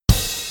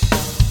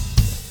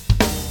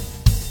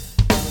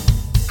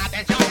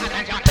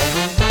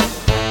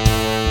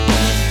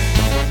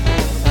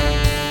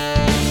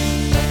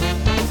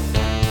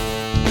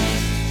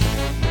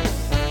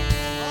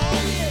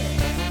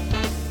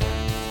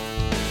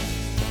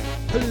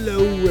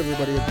Hello,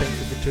 everybody, and thank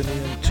you for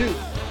tuning in to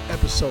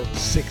episode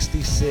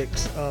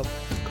 66 of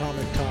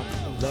Comic Talk,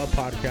 the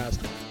podcast.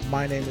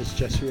 My name is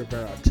Jesse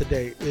Rivera.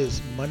 Today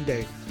is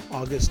Monday,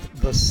 August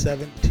the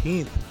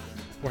 17th.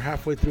 We're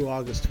halfway through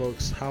August,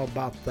 folks. How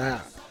about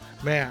that?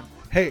 Man,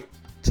 hey,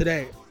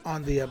 today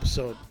on the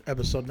episode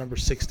number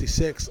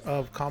 66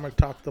 of Comic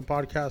Talk, the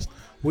podcast,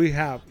 we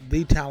have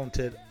the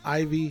talented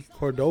Ivy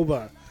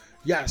Cordova.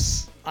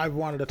 Yes, I've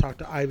wanted to talk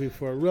to Ivy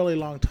for a really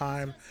long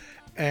time.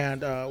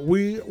 And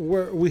we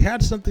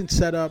had something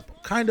set up,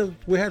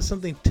 we had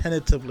something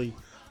tentatively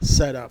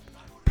set up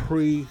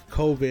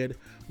pre-COVID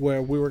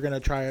where we were going to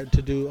try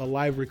to do a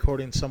live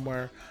recording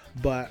somewhere,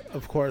 but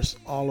of course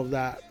all of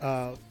that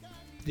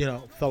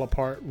fell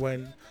apart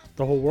when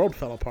the whole world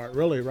fell apart,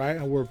 really, right?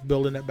 And we're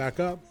building it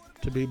back up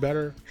to be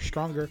better,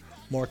 stronger,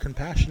 more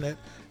compassionate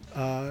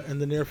in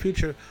the near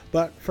future.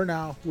 But for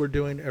now, we're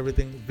doing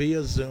everything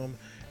via Zoom,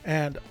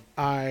 and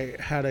I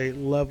had a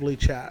lovely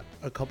chat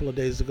a couple of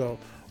days ago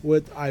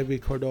with Ivy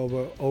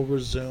Cordova over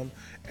Zoom.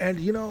 And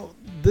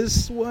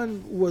this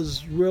one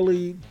was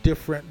really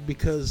different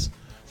because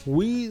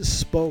we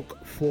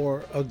spoke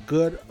for a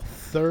good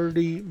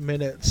 30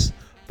 minutes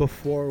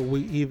before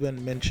we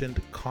even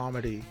mentioned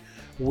comedy.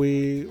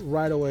 We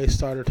right away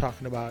started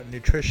talking about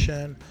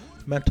nutrition,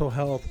 mental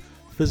health,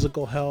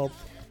 physical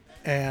health,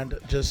 and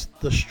just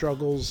the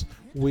struggles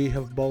we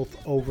have both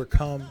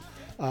overcome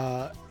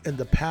in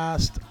the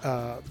past,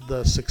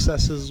 the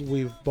successes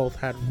we've both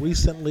had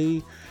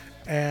recently,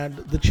 and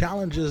the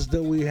challenges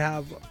that we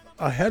have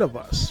ahead of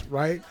us,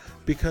 right?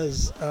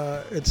 Because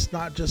it's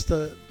not just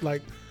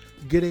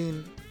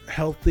getting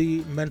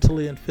healthy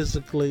mentally and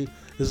physically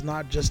is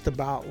not just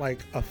about like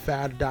a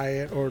fad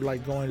diet or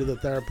like going to the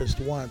therapist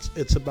once.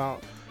 It's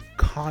about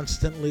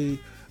constantly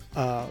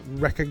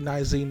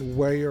recognizing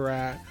where you're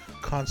at,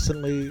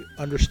 constantly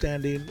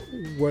understanding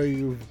where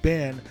you've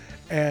been,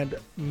 and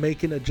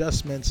making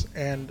adjustments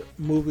and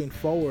moving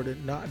forward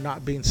and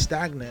not being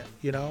stagnant,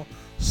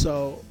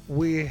 So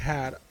we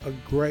had a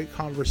great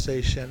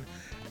conversation,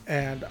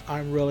 and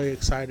I'm really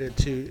excited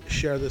to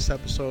share this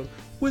episode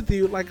with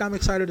you. Like, I'm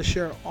excited to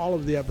share all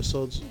of the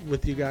episodes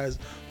with you guys,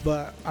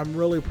 but I'm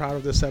really proud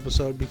of this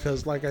episode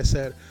because, like I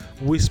said,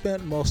 we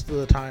spent most of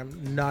the time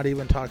not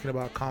even talking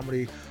about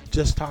comedy,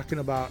 just talking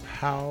about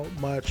how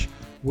much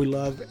we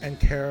love and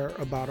care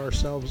about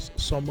ourselves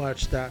so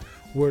much that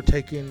we're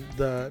taking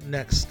the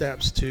next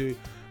steps to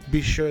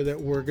be sure that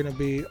we're going to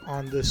be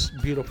on this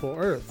beautiful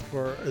earth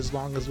for as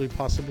long as we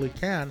possibly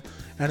can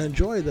and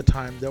enjoy the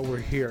time that we're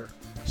here.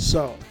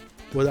 So,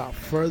 without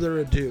further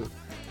ado,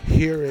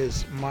 here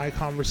is my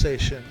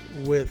conversation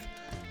with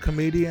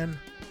comedian,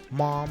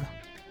 mom,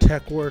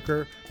 tech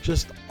worker,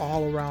 just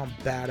all around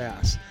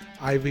badass,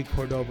 Ivy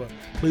Cordova.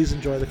 Please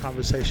enjoy the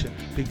conversation.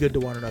 Be good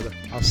to one another.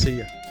 I'll see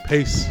you.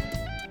 Peace.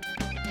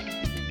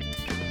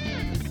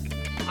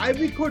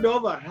 Ivy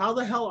Cordova, how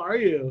the hell are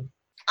you?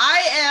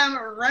 I am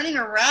running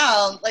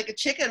around like a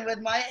chicken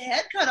with my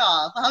head cut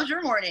off. How's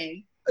your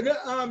morning?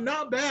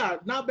 Not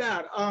bad.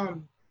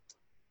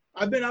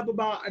 I've been up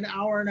about an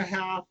hour and a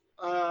half.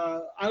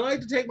 I like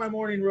to take my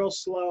morning real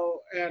slow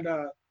and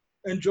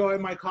enjoy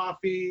my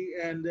coffee,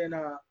 and then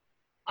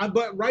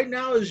but right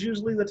now is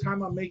usually the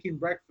time I'm making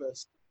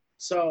breakfast.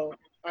 So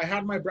I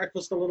had my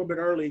breakfast a little bit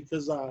early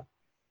because I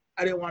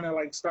didn't want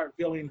to start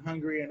feeling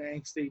hungry and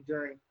angsty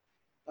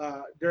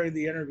during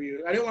the interview.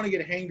 I didn't want to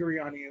get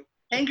hangry on you.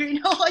 Angry?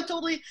 No, I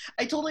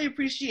totally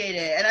appreciate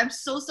it. And I'm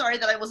so sorry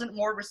that I wasn't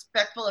more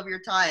respectful of your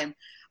time.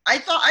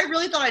 I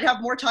really thought I'd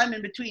have more time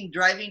in between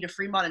driving to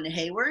Fremont and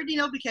Hayward,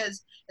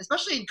 because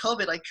especially in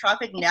COVID,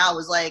 traffic now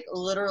is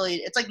literally,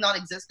 it's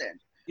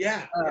non-existent.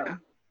 Yeah.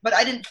 But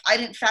I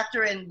didn't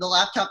factor in the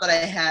laptop that I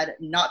had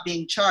not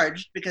being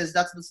charged, because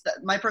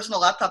my personal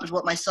laptop is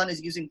what my son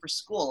is using for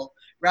school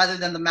rather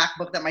than the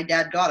MacBook that my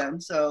dad got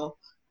him. So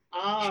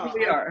here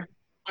we are.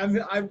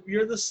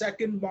 You're the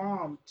second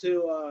mom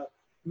to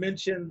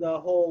mention the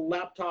whole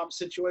laptop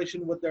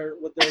situation with their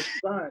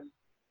son.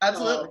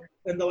 Absolutely.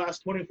 In the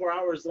last 24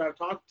 hours that I've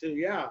talked to,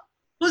 yeah.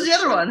 Who's the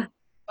other one?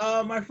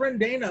 My friend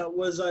Dana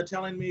was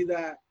telling me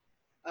that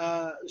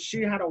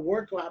she had a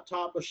work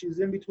laptop, but she's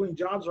in between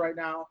jobs right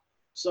now.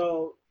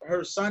 So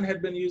her son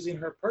had been using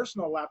her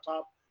personal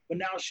laptop, but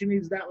now she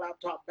needs that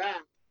laptop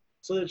back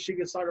so that she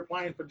can start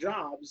applying for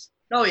jobs.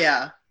 Oh,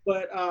 yeah.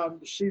 But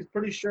she's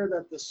pretty sure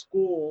that the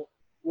school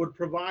would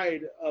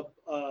provide a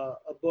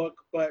book,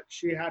 but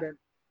she hadn't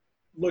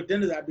looked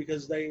into that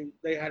because they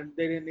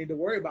didn't need to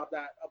worry about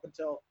that up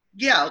until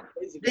they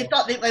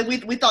thought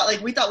we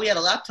thought we had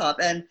a laptop,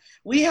 and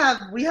we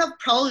have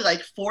probably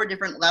 4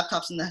 different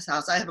laptops in this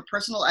house. I have a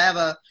personal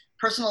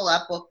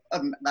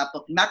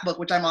MacBook,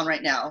 which I'm on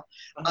right now,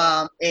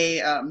 a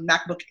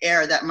MacBook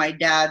Air that my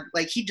dad,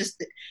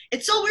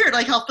 it's so weird,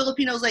 how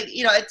Filipinos,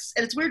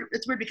 it's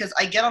weird because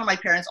I get on my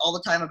parents all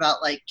the time about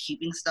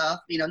keeping stuff,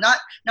 not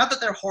that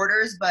they're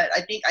hoarders, but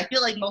I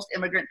feel like most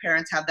immigrant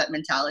parents have that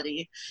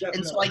mentality. Definitely.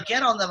 And so I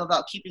get on them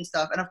about keeping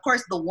stuff, and of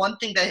course the one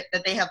thing that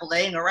they have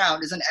laying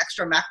around is an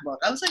extra MacBook.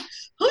 I was like,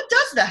 who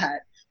does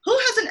that? who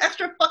has an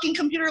extra fucking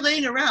computer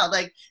laying around?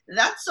 Like,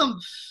 that's some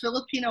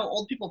Filipino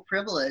old people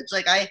privilege.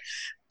 Like,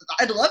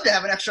 I'd love to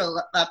have an extra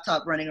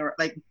laptop running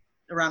like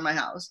around my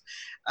house.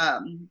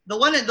 The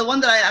one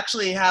that I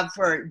actually have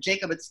for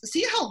Jacob,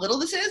 see how little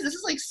this is? This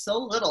is like so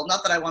little.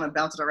 Not that I want to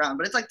bounce it around,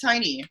 but it's like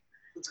tiny.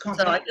 So I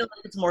feel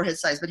like it's more his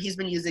size, but he's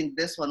been using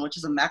this one, which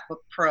is a MacBook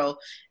Pro.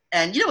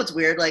 And you know what's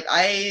weird? Like,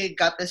 I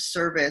got this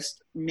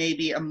serviced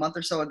maybe a month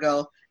or so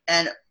ago,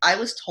 and I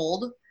was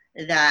told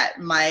that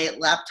my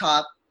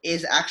laptop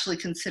is actually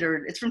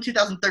considered, it's from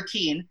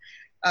 2013,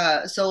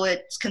 so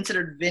it's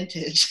considered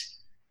vintage.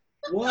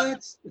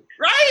 What?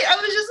 Right? I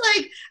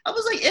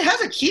was like, it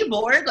has a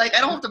keyboard. Like,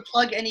 I don't have to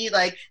plug any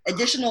like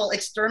additional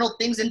external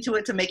things into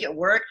it to make it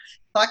work.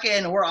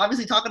 Fucking, we're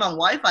obviously talking on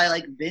Wi-Fi.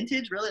 Like,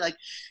 vintage, really? Like,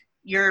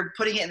 you're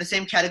putting it in the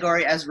same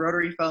category as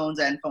rotary phones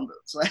and phone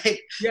booths.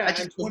 Like, yeah,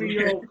 and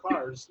 20-year-old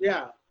cars.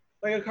 Yeah,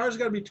 like a car's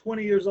got to be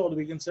 20 years old to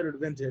be considered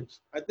vintage.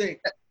 I think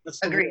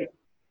that's agreed.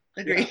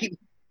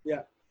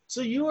 Yeah.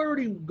 So you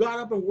already got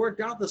up and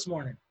worked out this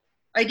morning.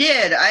 I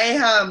did.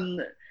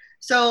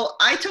 So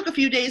I took a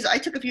few days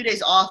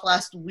off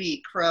last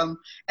week from,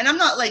 and I'm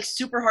not like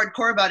super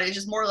hardcore about it. It's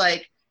just more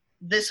like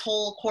this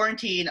whole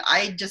quarantine.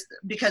 I just,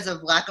 because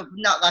of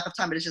not lack of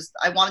time, but it's just,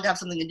 I wanted to have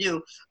something to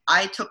do.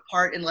 I took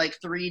part in like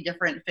 3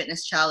 different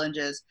fitness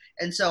challenges.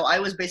 And so I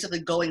was basically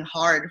going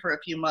hard for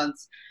a few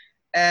months.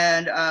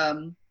 And,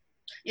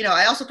 you know,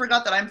 I also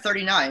forgot that I'm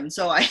 39.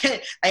 So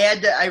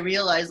I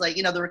realized, like,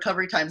 you know, the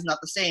recovery time is not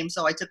the same.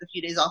 So I took a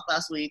few days off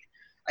last week.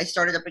 I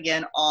started up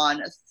again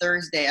on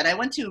Thursday, and I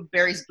went to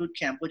Barry's Boot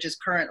Camp, which is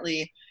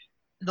currently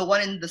the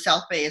one in the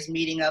South Bay is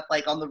meeting up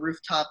like on the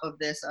rooftop of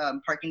this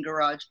parking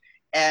garage.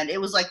 And it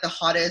was like the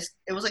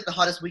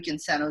hottest week in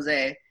San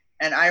Jose.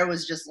 And I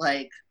was just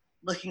like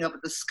looking up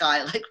at the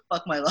sky, like,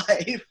 fuck my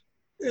life.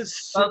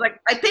 So I was like,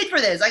 I paid for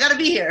this. I got to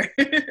be here.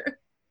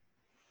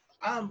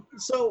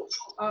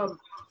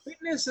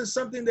 Fitness is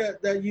something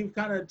that you've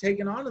kind of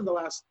taken on in the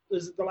last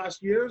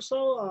year or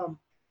so.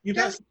 You've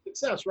had some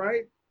success,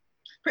 right?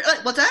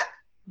 What's that?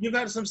 You've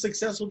had some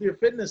success with your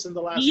fitness in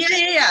the last.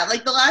 Yeah.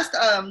 Like the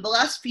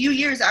last few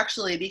years,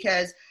 actually,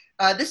 because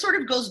this sort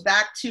of goes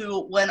back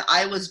to when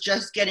I was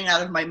just getting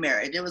out of my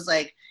marriage. It was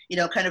like, you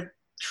know, kind of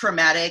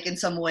traumatic in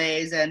some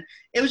ways, and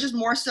it was just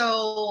more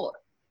so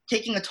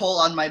taking a toll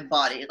on my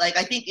body. Like,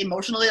 I think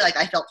emotionally, like,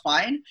 I felt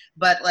fine,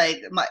 but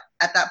like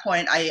at that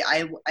point,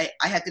 I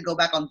had to go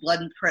back on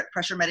blood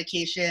pressure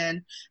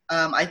medication.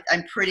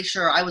 I'm pretty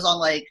sure I was on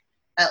like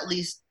at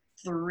least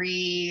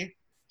 3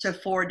 to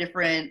 4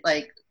 different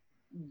like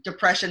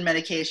depression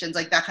medications,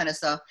 like that kind of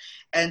stuff.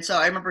 And so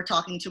I remember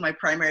talking to my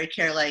primary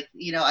care, like,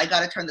 you know, I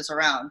got to turn this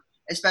around,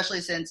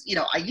 especially since, you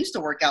know, I used to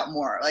work out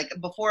more. Like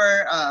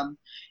before,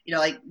 you know,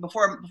 like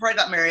before I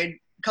got married,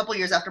 a couple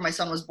years after my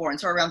son was born,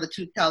 so around the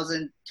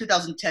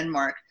 2010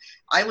 mark,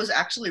 I was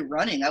actually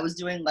running. I was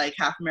doing like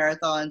half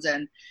marathons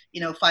and,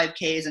 you know,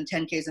 5Ks and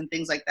 10Ks and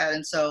things like that.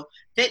 And so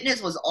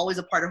fitness was always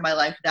a part of my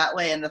life that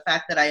way. And the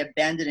fact that I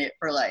abandoned it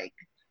for like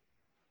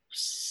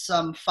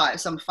some 5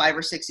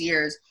 or 6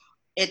 years,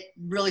 it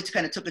really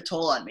kind of took a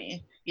toll on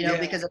me, you know,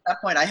 because at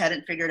that point I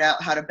hadn't figured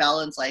out how to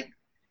balance, like,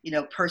 you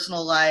know,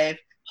 personal life,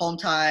 home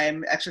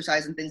time,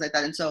 exercise, and things like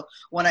that. And so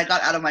when I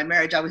got out of my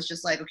marriage, I was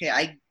just like, okay,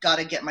 I got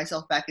to get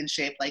myself back in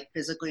shape, like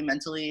physically,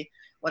 mentally,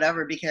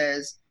 whatever,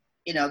 because,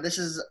 you know,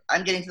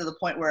 I'm getting to the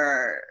point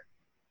where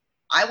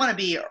I want to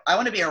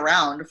be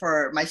around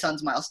for my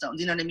son's milestones.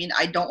 You know what I mean?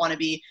 I don't want to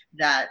be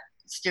that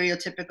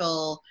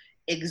stereotypical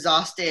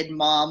exhausted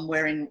mom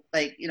wearing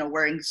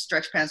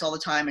stretch pants all the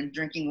time and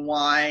drinking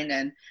wine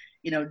and,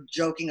 you know,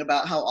 joking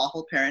about how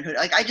awful parenthood.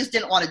 Like, I just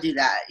didn't want to do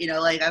that. You know,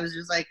 like, I was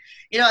just like,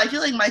 you know, I feel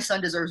like my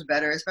son deserves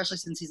better, especially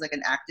since he's like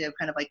an active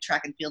kind of like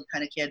track and field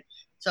kind of kid.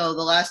 So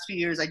the last few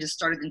years, I just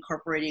started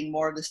incorporating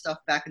more of this stuff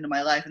back into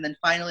my life. And then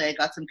finally I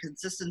got some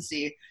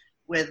consistency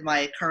with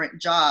my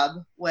current job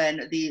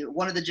when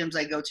one of the gyms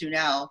I go to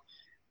now,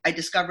 I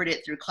discovered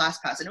it through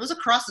ClassPass, and it was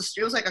across the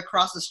street. It was like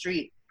across the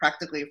street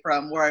practically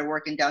from where I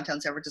work in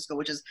downtown San Francisco,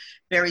 which is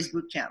Barry's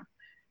Boot Camp.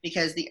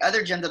 Because the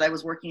other gym that I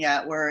was working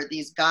at were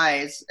these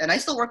guys, and I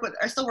still work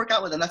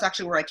out with them. That's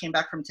actually where I came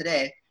back from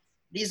today.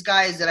 These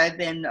guys that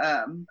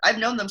I've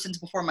known them since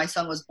before my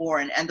son was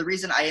born. And the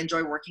reason I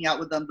enjoy working out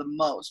with them the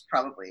most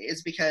probably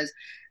is because,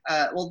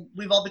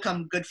 we've all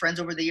become good friends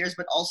over the years,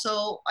 but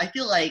also I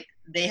feel like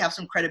they have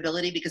some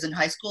credibility because in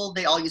high school,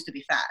 they all used to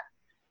be fat.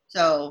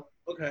 So,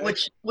 okay.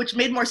 Which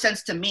made more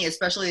sense to me,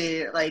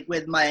 especially like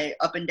with my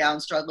up and down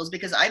struggles,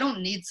 because I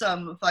don't need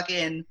some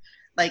fucking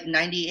like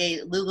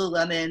 98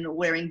 Lululemon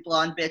wearing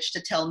blonde bitch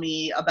to tell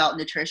me about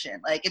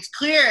nutrition. Like, it's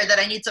clear that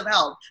I need some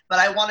help, but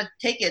I want to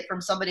take it from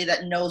somebody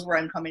that knows where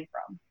I'm coming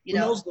from. You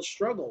know? Knows the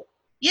struggle.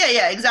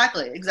 Yeah,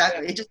 exactly.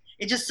 Yeah.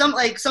 It just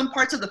some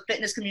parts of the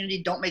fitness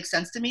community don't make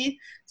sense to me.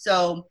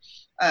 So,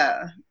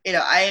 you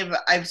know,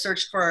 I've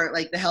searched for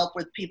like the help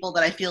with people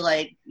that I feel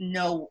like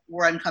know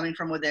where I'm coming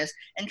from with this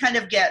and kind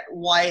of get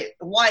why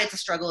it's a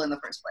struggle in the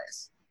first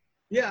place.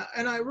 Yeah,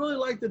 and I really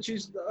like that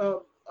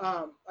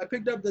I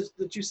picked up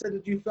that you said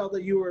that you felt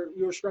that you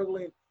were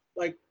struggling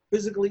like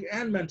physically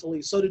and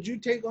mentally. So did you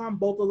take on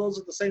both of those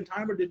at the same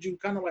time, or did you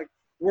kind of like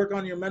work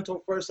on your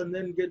mental first and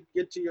then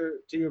get to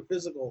your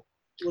physical?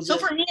 Was So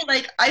it? for me,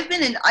 like I've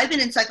been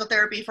in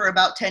psychotherapy for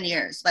about 10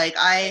 years. Like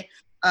I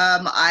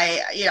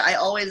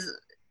always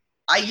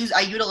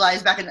I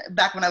utilized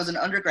back when I was an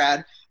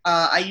undergrad.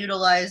 I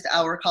utilized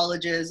our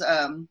college's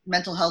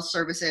mental health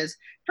services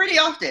pretty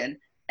often.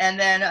 And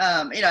then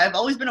I've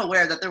always been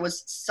aware that there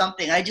was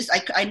something.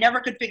 I never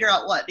could figure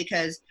out what,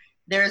 because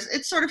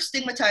it's sort of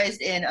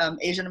stigmatized in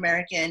Asian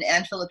American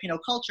and Filipino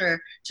culture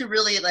to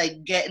really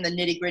like get in the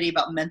nitty gritty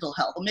about mental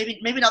health. Well,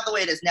 maybe not the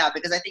way it is now,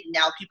 because I think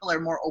now people are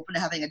more open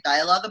to having a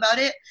dialogue about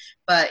it.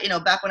 But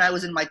back when I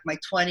was in my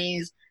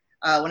 20s,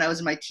 when I was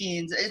in my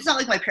teens, it's not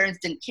like my parents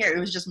didn't care. It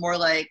was just more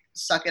like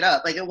suck it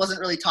up. Like it wasn't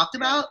really talked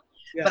about.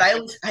 Yeah. But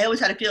I always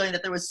had a feeling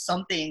that there was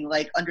something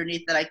like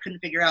underneath that I couldn't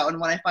figure out. And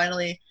when I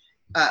finally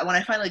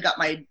got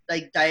my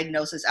like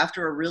diagnosis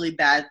after a really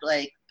bad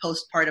like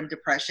postpartum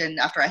depression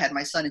after I had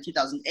my son in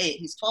 2008,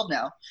 he's 12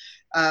 now.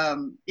 I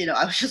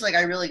was just like,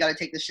 I really got to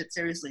take this shit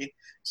seriously.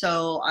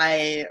 So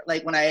I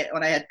like when I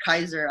had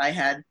Kaiser, I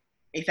had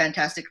a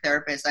fantastic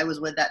therapist. I was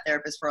with that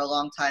therapist for a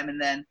long time,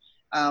 and then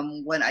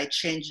when I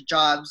changed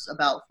jobs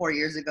about 4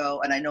 years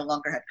ago and I no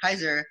longer had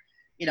Kaiser,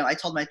 I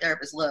told my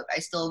therapist, look, I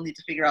still need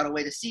to figure out a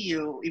way to see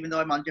you, even though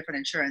I'm on different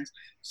insurance.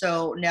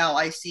 So now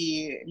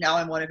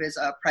I'm one of his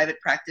private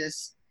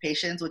practice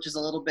patients, which is a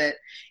little bit,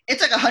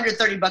 it's like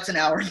 $130 an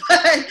hour.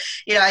 But,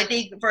 I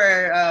think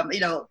for,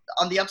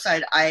 on the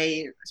upside,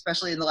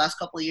 especially in the last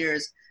couple of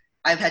years,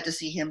 I've had to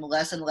see him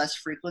less and less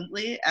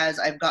frequently as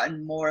I've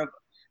gotten more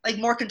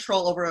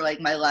control over like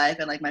my life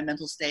and like my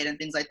mental state and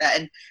things like that.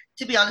 And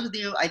to be honest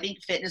with you, I think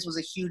fitness was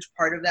a huge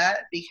part of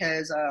that,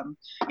 because,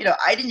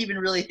 I didn't even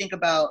really think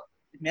about,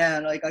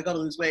 man, like I gotta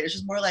lose weight. It's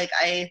just more like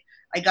I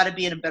gotta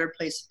be in a better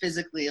place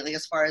physically, like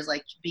as far as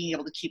like being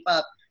able to keep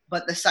up.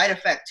 But the side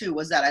effect too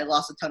was that I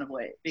lost a ton of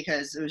weight,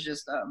 because it was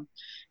just,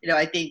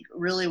 I think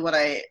really what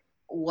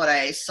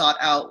I sought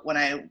out when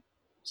I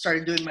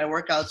started doing my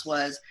workouts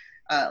was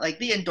like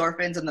the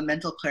endorphins and the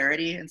mental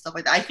clarity and stuff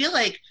like that. I feel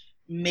like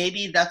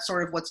maybe that's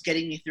sort of what's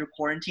getting me through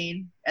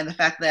quarantine, and the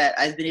fact that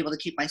I've been able to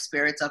keep my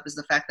spirits up is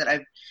the fact that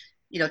I've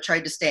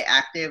tried to stay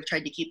active,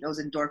 tried to keep those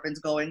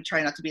endorphins going,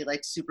 try not to be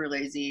like super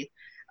lazy.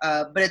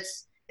 But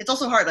it's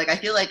also hard. Like I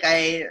feel like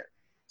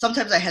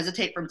sometimes I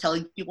hesitate from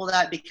telling people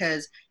that,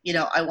 because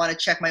I want to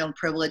check my own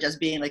privilege as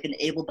being like an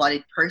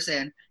able-bodied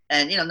person,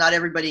 and not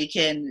everybody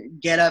can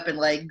get up and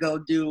like go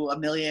do a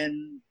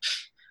million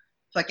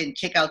fucking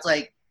kickouts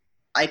like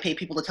I pay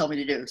people to tell me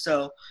to do.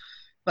 So,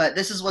 but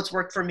this is what's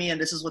worked for me, and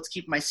this is what's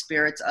kept my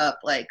spirits up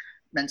like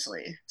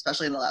mentally,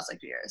 especially in the last like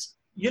few years.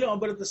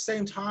 But at the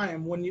same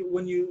time, when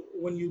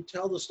you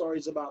tell the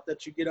stories about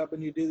that, you get up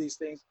and you do these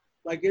things,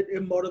 like it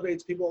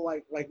motivates people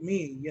like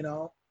me,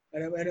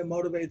 and it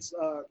motivates,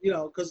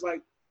 because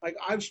like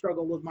I've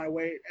struggled with my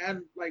weight,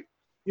 and like,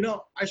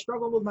 I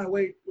struggled with my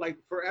weight like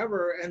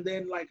forever, and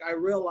then like I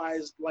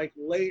realized like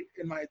late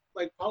in my,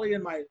 like probably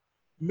in my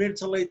mid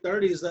to late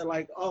 30s, that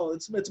like, oh,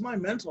 it's my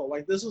mental,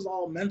 like this is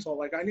all mental,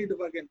 like I need to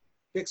fucking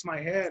fix my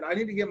head, I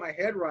need to get my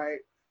head right,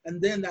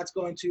 and then that's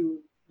going to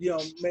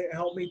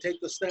help me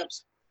take the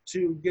steps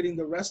to getting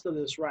the rest of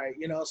this right.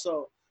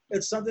 So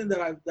it's something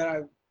that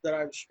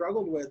I've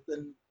struggled with,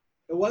 and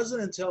it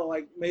wasn't until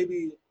like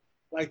maybe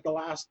like the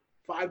last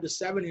 5 to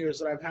 7 years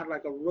that I've had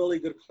like a really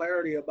good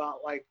clarity about,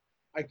 like,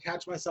 I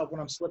catch myself when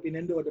I'm slipping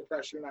into a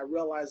depression, and I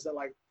realize that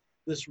like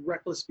this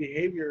reckless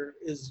behavior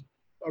is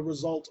a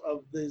result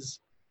of these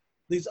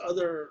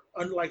other,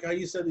 like how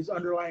you said, these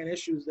underlying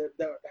issues that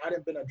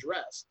hadn't been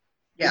addressed.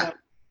 Yeah.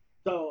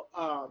 So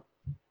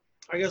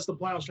I guess the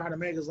point I was trying to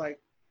make is like,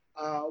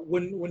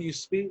 when you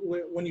speak,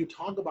 when you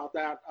talk about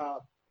that,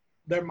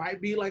 there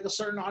might be like a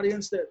certain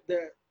audience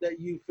that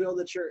you feel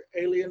that you're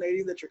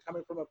alienating, that you're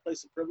coming from a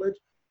place of privilege,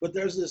 but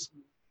there's this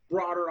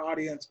broader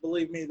audience,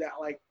 believe me, that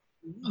like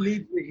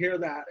needs to hear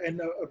that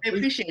and I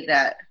appreciate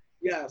that.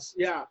 Yes,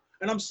 yeah,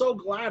 and I'm so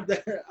glad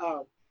that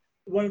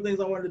one of the things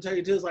I wanted to tell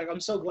you too is like,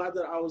 I'm so glad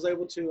that I was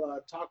able to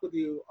talk with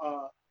you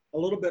a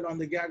little bit on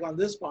the Gag on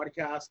This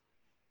podcast,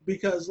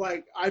 because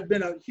like I've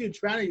been a huge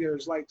fan of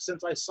yours, like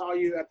since I saw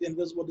you at the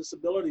Invisible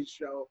Disabilities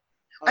show.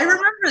 I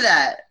remember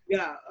that.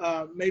 Yeah,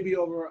 maybe I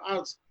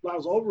was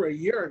over a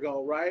year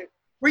ago, right?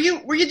 Were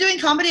you doing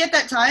comedy at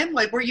that time?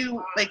 Like, were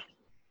you like,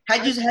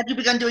 had you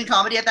begun doing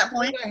comedy at that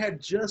point? I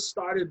had just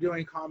started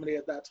doing comedy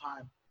at that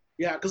time.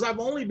 Yeah, because I've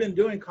only been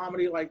doing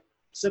comedy, like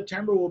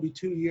September will be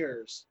 2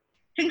 years.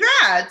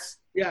 Congrats.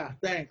 Yeah,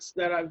 thanks.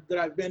 That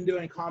I've been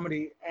doing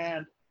comedy,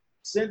 and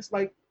since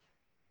like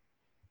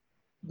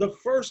the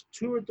first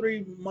 2 or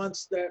 3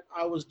 months that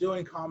I was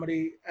doing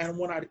comedy, and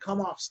when I'd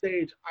come off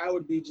stage, I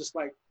would be just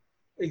like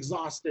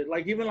exhausted.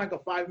 Like even like a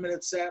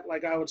 5-minute set,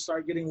 like I would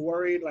start getting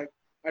worried, like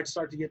I'd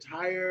start to get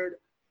tired.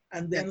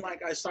 And then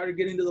like I started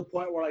getting to the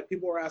point where like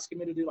people were asking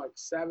me to do like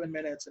 7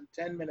 minutes and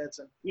 10 minutes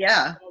and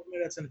 12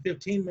 minutes and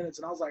 15 minutes.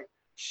 And I was like,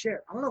 shit,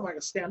 I don't know if I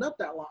can stand up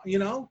that long,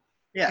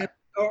 Yeah. And,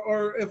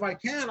 or if I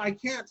can, I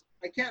can't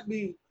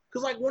be,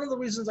 because like one of the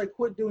reasons I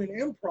quit doing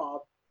improv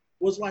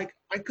was like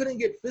I couldn't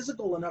get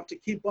physical enough to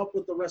keep up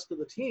with the rest of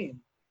the team.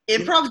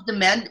 Improv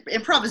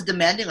is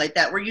demanding like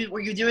that. Were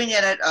you doing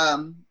it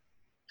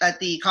at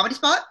the Comedy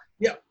Spot?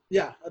 Yeah,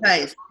 yeah, at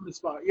Nice. the Comedy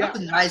Spot. Yeah. That's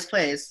a nice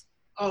place.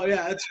 Oh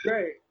yeah, it's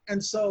great.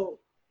 And so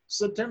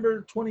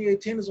September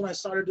 2018 is when I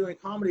started doing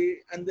comedy,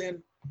 and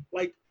then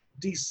like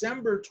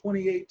December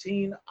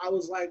 2018, I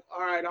was like,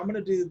 all right, I'm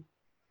gonna do.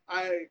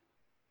 I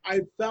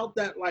felt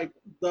that like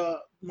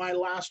my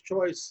last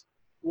choice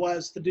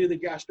was to do the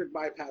gastric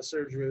bypass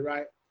surgery,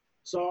 right?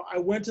 So I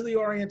went to the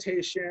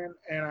orientation,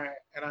 and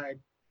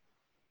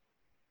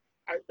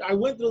I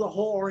went through the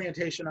whole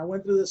orientation. I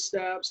went through the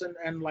steps,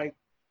 and like,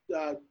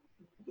 here,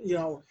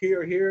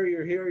 you're here,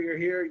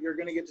 you're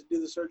gonna get to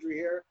do the surgery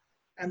here.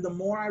 And the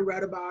more I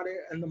read about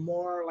it, and the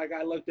more like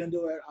I looked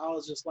into it, I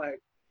was just like,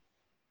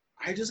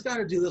 I just got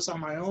to do this on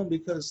my own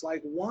because,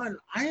 like, one,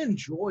 I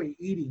enjoy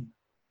eating.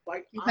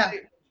 Like, Yeah.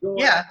 I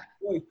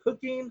enjoy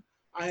cooking.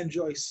 I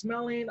enjoy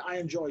smelling. I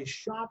enjoy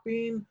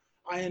shopping.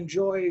 I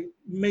enjoy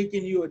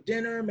making you a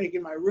dinner,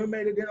 making my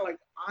roommate a dinner. Like,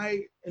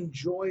 I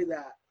enjoy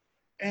that.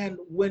 And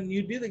when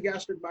you do the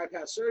gastric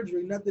bypass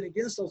surgery, nothing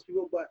against those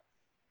people, but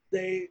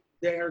they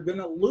are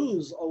gonna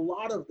lose a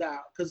lot of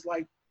that because,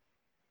 like,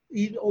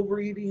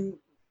 overeating.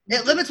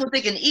 It limits what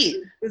they can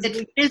eat.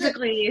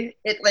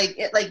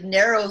 It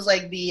narrows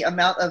like the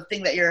amount of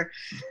thing that your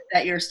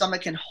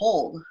stomach can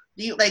hold.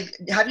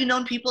 Have you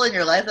known people in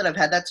your life that have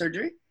had that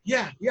surgery?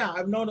 Yeah.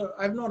 I've known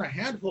a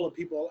handful of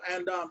people,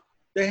 and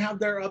they have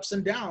their ups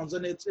and downs,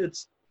 and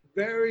it's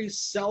very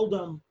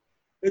seldom.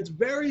 It's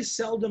very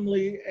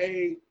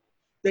seldomly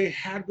they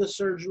had the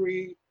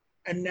surgery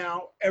and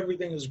now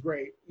everything is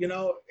great.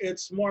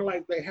 It's more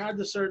like they had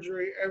the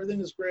surgery, everything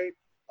is great.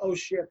 Oh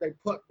shit, they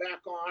put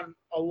back on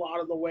a lot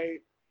of the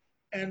weight.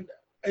 And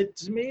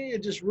to me,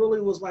 it just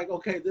really was like,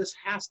 okay, this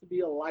has to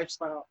be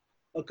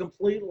a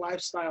complete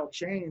lifestyle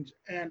change.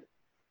 And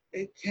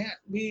it can't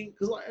be,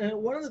 because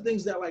one of the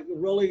things that like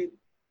really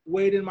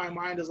weighed in my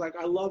mind is like,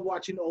 I love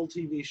watching old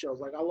TV shows.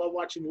 Like I love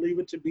watching Leave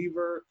It to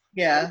Beaver.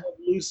 Yeah.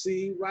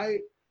 Lucy,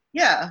 right?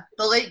 Yeah.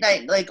 The late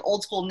night, like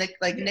old school Nick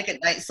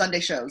at Night Sunday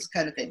shows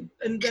kind of thing.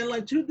 And then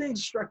like two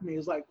things struck me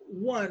is like,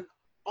 one,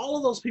 all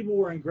of those people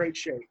were in great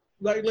shape.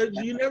 Like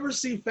you never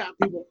see fat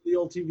people in the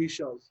old TV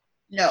shows.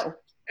 No.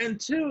 And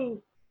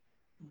two,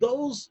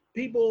 those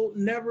people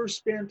never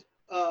spent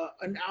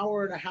an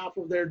hour and a half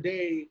of their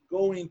day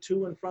going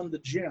to and from the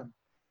gym.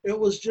 It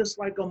was just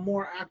like a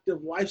more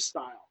active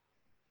lifestyle.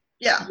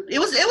 Yeah, it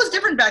was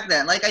different back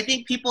then. Like I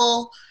think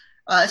people,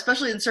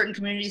 especially in certain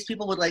communities,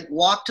 people would like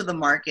walk to the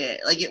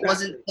market. Like it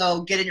wasn't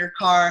so get in your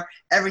car,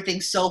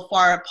 everything's so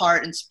far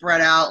apart and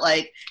spread out.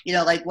 Like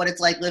like what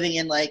it's like living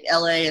in like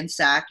LA and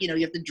SAC. You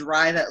have to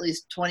drive at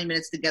least 20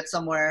 minutes to get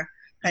somewhere,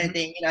 kind of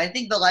thing. I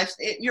think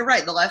you're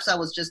right. The lifestyle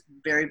was just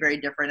very, very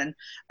different, and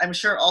I'm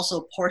sure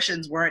also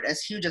portions weren't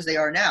as huge as they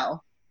are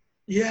now.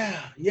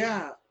 Yeah,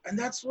 and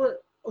that's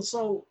what.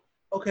 So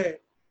okay,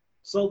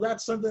 so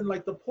that's something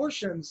like the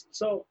portions.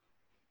 So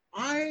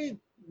I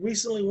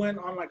recently went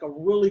on like a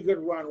really good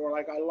run where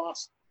like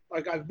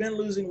I've been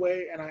losing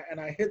weight and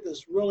I hit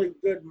this really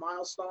good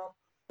milestone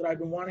that I've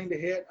been wanting to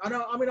hit.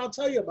 I'll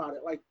tell you about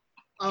it. Like,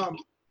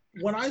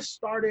 when I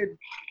started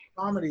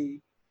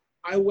comedy,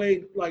 I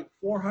weighed like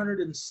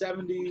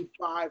 470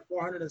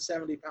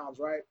 pounds,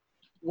 right?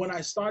 When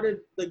I started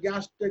the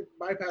gastric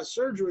bypass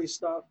surgery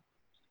stuff,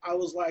 I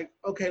was like,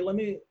 okay,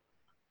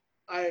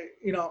 I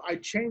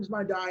changed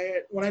my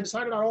diet. When I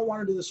decided I don't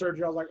want to do the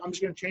surgery, I was like, I'm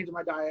just going to change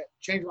my diet,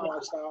 change my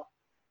lifestyle.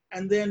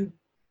 And then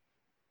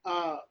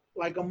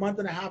like a month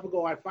and a half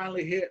ago, I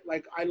finally hit,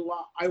 like I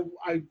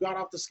got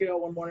off the scale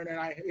one morning and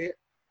I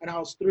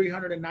was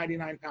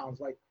 399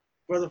 pounds. Like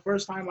for the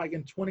first time, like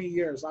in 20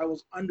 years, I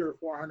was under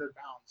 400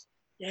 pounds.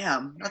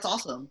 Damn, that's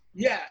awesome.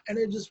 Yeah. And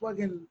it just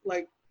fucking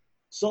like,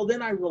 so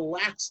then I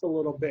relaxed a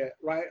little bit,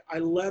 right? I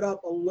let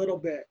up a little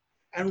bit.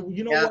 And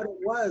what it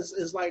was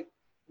is like,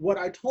 what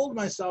I told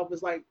myself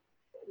is like,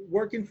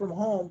 working from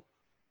home,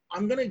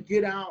 I'm going to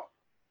get out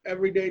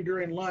every day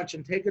during lunch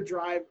and take a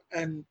drive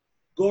and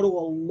go to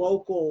a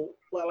local,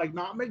 like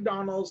not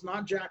McDonald's,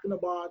 not Jack in the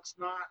Box,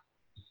 not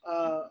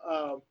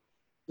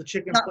the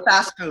chicken. Not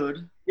fast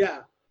food.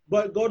 Yeah.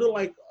 But go to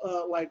like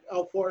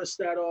El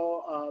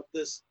Forastero,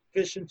 this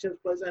fish and chips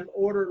place, and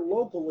order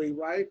locally,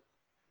 right?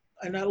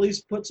 And at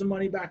least put some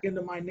money back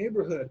into my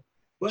neighborhood.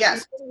 But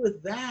yes, even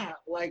with that,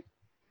 like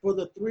for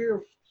the three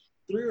or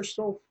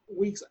so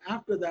weeks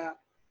after that,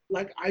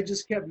 like I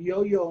just kept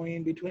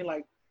yo-yoing between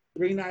like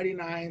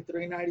 399,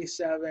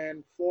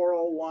 397,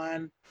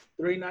 401,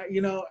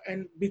 39,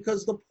 and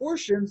because the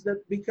portions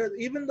because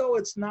even though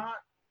it's not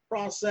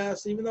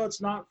processed, even though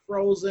it's not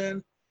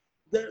frozen,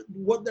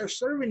 what they're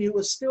serving you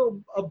is still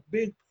a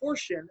big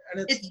portion,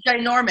 and it's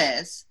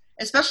ginormous,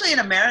 especially in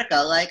America.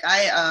 Like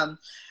I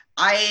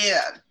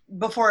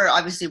before,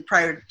 obviously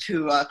prior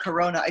to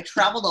Corona, I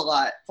traveled a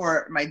lot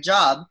for my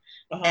job,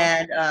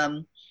 and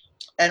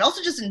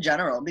also just in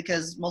general,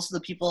 because most of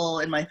the people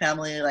in my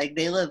family, like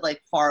they live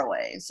like far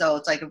away. So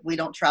it's like if we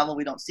don't travel,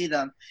 we don't see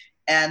them.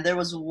 And there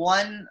was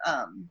one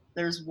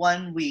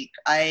week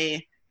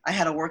I I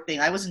had a work thing.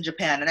 I was in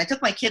Japan, and I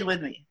took my kid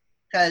with me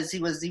because he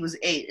was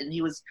 8, and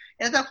and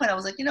at that point I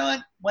was like, you know what?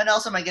 When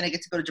else am I going to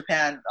get to go to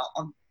Japan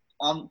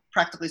on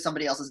practically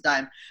somebody else's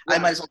dime? I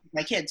might as well take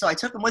my kid. So I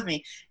took him with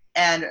me.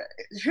 And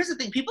here's the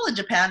thing: people in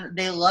Japan,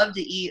 they love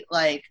to eat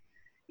like,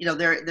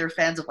 they're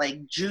fans of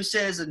like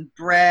juices and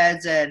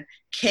breads and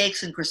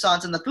cakes and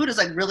croissants, and the food is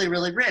like really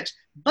really rich,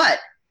 but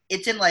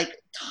it's in like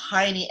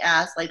tiny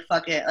ass like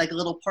fucking like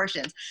little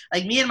portions.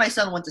 Like me and my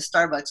son went to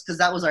Starbucks because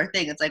that was our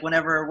thing. It's like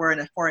whenever we're in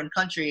a foreign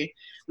country,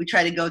 we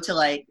try to go to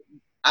like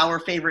our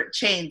favorite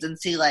chains and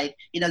see like,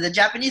 the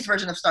Japanese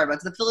version of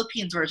Starbucks, the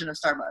Philippines version of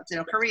Starbucks,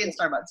 Korean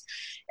Starbucks.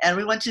 And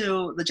we went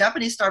to the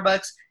Japanese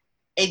Starbucks.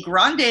 A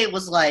grande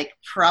was like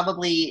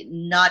probably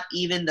not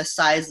even the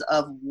size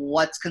of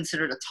what's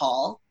considered a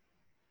tall.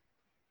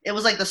 It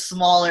was like the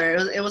smaller.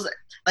 It was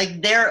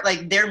like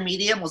their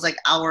medium was like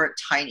our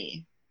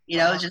tiny.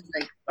 It's just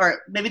like,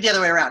 or maybe the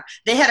other way around.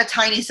 They had a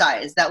tiny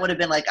size that would have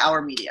been like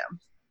our medium.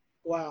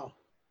 Wow.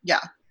 Yeah,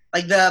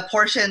 like the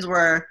portions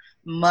were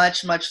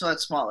much much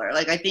smaller.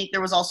 Like I think there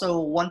was also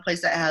one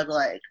place that had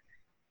like,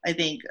 I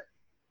think,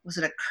 was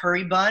it a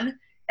curry bun?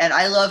 And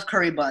I love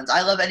curry buns.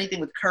 I love anything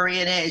with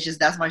curry in it. It's just,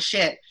 that's my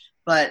shit.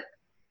 But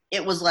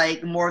it was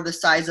like more the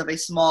size of a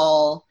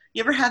small.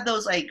 You ever had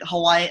those like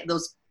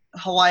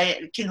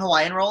King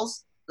Hawaiian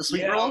rolls, the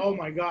sweet roll? Oh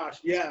my gosh,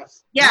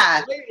 yes. Yeah.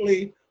 Not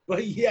lately,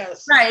 but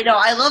yes. Right. No,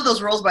 I love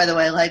those rolls, by the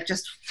way. Like,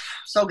 just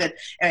so good.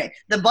 Anyway,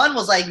 the bun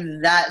was like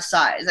that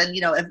size, and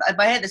if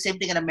I had the same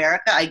thing in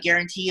America, I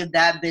guarantee you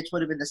that bitch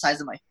would have been the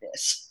size of my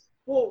fist.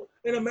 Well,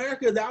 in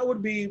America, that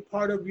would be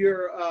part of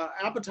your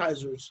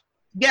appetizers.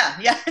 Yeah.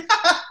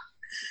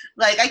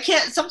 Like I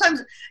can't.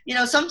 Sometimes,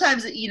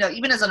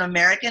 even as an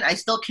American, I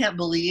still can't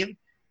believe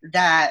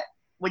that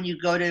when you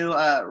go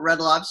to Red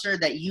Lobster,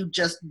 that you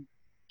just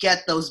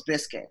get those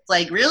biscuits.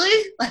 Like,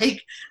 really? Like,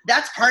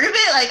 that's part of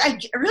it?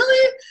 Like,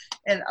 really?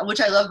 And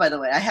which I love, by the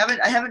way. I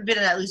haven't been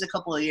in at least a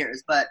couple of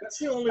years, but that's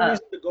the only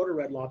reason to go to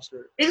Red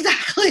Lobster.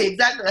 Exactly.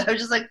 I was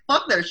just like,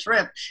 fuck their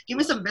shrimp. Give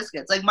me some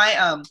biscuits. Like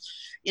my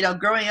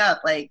growing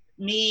up, like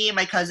me,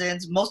 my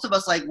cousins, most of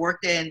us like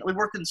worked in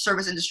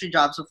service industry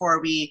jobs before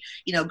we,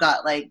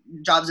 got like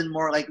jobs in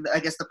more like, I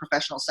guess, the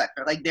professional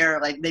sector. Like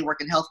they work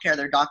in healthcare,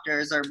 they're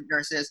doctors or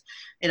nurses.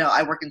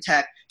 I work in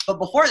tech. But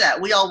before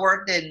that, we all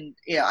worked in,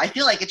 I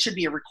feel like it should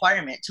be a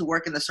requirement to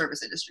work in the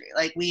service industry.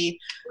 Like we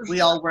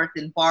all worked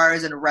in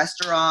bars and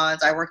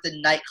restaurants. I worked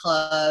in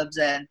nightclubs,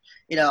 and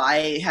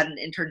I had an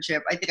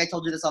internship. I think I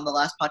told you this on the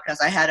last podcast.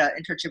 I had an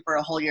internship for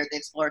a whole year at the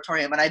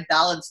Exploratorium, and I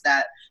balanced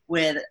that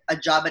with a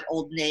job at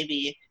Old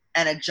Navy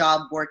and a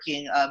job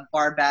working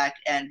bar back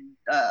and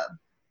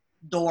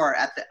door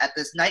at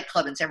this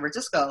nightclub in San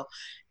Francisco.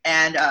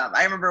 And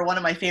I remember one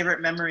of my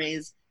favorite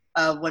memories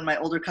of when my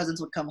older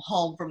cousins would come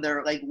home from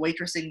their like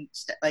waitressing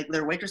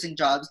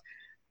jobs.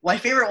 My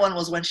favorite one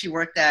was when she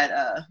worked at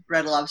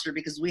Red Lobster,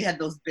 because we had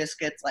those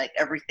biscuits like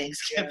every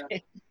Thanksgiving. Yeah.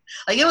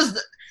 Like it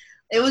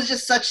was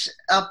just such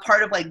a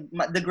part of like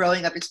the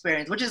growing up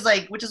experience, which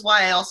is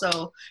why I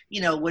also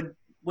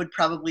would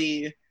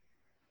probably,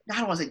 I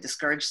don't want to say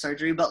discourage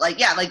surgery, but like,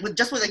 yeah, like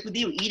with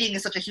you, eating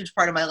is such a huge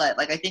part of my life.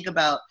 Like I think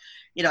about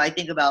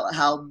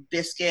how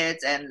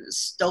biscuits and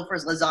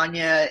Stouffer's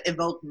lasagna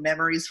evoke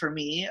memories for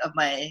me of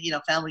my,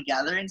 family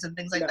gatherings and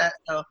things like that.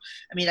 So,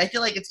 I mean, I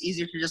feel like it's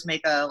easier to just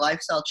make a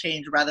lifestyle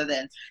change rather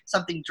than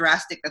something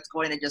drastic that's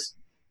going to just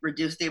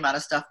reduce the amount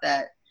of stuff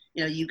that,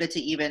 you get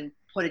to even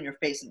put in your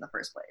face in the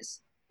first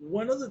place.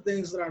 One of the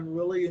things that I'm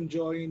really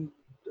enjoying,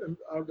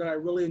 that I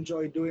really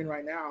enjoy doing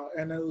right now,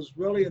 and it was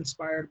really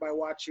inspired by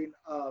watching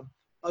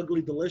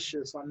Ugly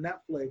Delicious on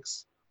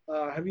Netflix.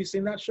 Have you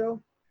seen that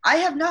show? I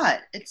have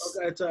not. It's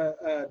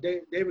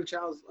David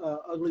Chow's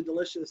Ugly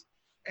Delicious,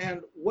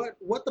 and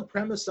what the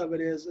premise of it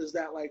is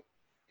that like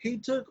he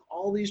took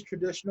all these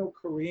traditional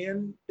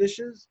Korean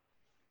dishes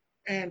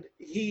and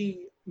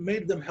he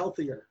made them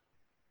healthier,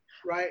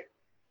 right?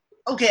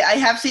 Okay, I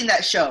have seen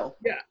that show.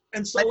 Yeah,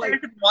 and so my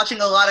parents have been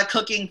watching a lot of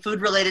cooking,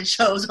 food-related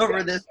shows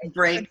over this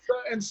break.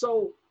 And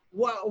so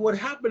what would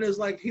happen is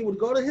like he would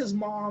go to his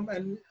mom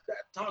and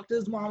talk to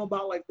his mom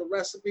about like the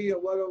recipe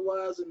of what it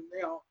was, and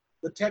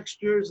the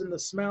textures and the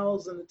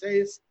smells and the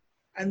taste,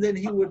 and then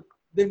he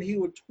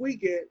would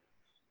tweak it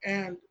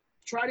and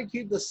try to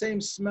keep the same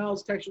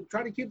smells, texture,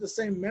 try to keep the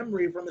same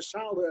memory from his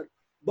childhood,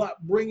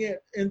 but bring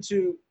it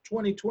into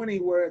 2020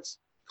 where it's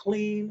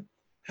clean,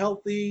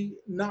 healthy,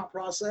 not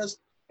processed.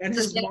 And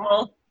his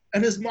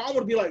mom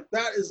would be like,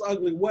 "That is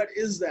ugly. What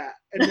is that?"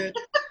 And then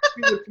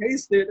she would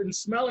taste it and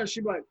smell it. And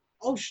she'd be like,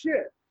 "Oh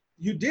shit,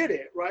 you did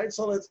it, right?"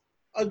 So that's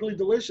Ugly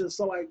Delicious.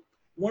 So like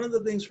one of the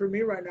things for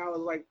me right now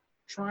is like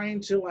trying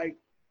to like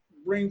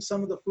bring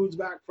some of the foods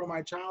back from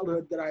my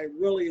childhood that I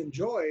really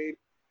enjoyed,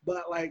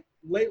 but like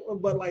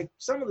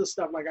some of the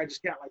stuff like I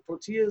just can't, like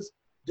tortillas,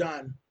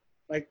 done.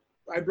 Like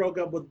I broke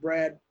up with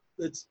bread,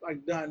 it's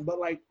like done. But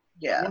like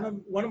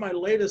one of my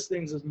latest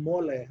things is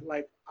mole.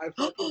 Like I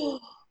love mole.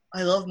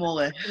 I love mole.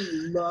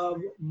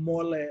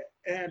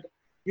 And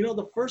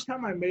the first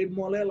time I made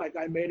mole, like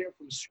I made it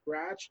from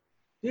scratch,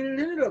 it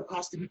ended up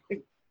costing me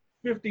like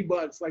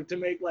 $50 like to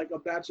make like a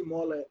batch of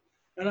mole.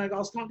 And like I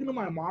was talking to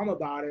my mom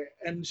about it,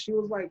 and she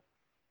was like,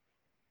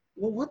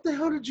 well, what the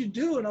hell did you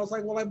do? And I was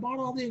like, well, I bought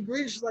all the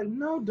ingredients. She's like,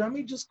 no,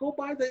 dummy, just go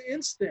buy the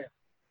instant.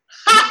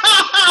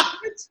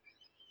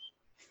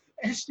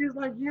 And she's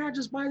like, yeah,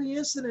 just buy the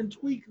instant and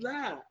tweak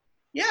that.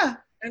 Yeah.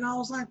 And I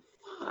was like,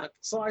 fuck.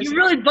 So you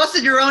really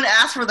busted your own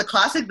ass for the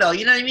classic, though.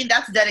 You know what I mean?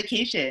 That's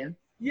dedication.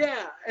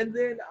 Yeah. And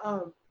then,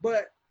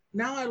 but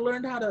now I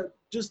learned how to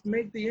just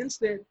make the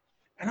instant,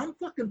 and I'm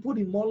fucking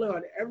putting mole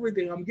on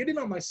everything. I'm getting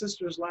on my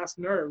sister's last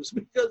nerves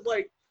because,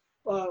 like,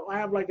 I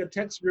have like a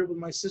text group with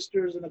my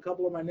sisters and a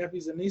couple of my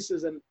nephews and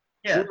nieces, and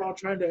we're all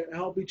trying to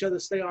help each other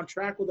stay on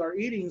track with our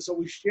eating. So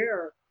we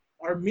share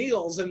our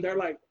meals, and they're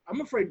like,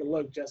 I'm afraid to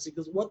look, Jesse,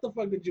 because what the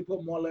fuck did you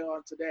put mole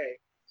on today?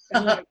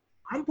 And like,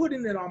 I'm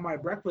putting it on my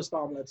breakfast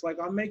omelets. Like,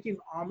 I'm making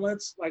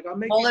omelets. Like, I'm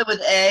making mole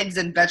with eggs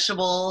and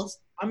vegetables.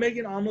 I'm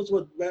making omelets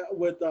with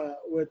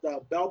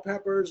bell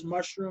peppers,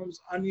 mushrooms,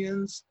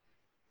 onions,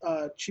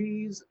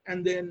 cheese,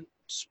 and then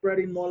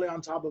spreading mole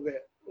on top of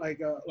it.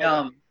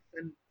 Yum.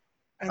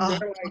 And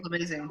they're like,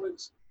 amazing.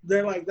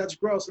 They're like, that's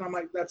gross, and I'm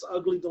like, that's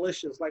ugly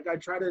delicious. Like, I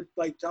try to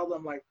like tell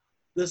them like,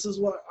 this is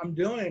what I'm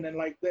doing, and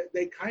like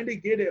they kind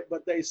of get it,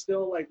 but they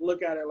still like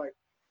look at it like,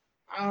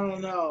 I don't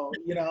know,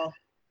 you know.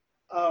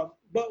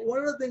 But one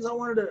of the things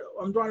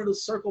I'm trying to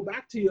circle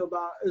back to you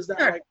about is that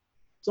like,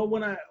 so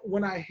when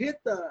I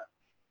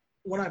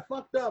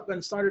fucked up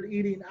and started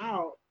eating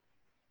out,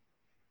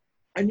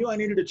 I knew I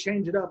needed to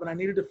change it up, and I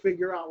needed to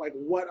figure out like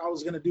what I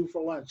was gonna do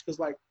for lunch, because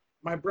like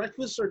my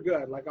breakfasts are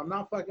good, like I'm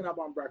not fucking up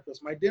on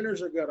breakfast. My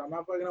dinners are good, I'm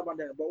not fucking up on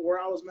dinner. But where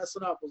I was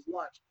messing up was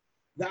lunch.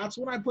 That's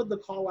when I put the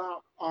call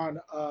out on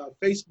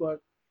Facebook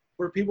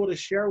for people to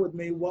share with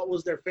me what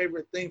was their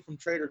favorite thing from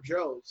Trader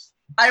Joe's.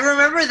 I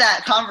remember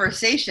that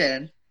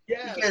conversation.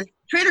 Yeah. Because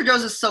Trader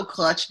Joe's is so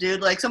clutch,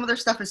 dude. Like, some of their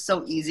stuff is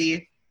so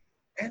easy.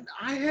 And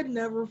I had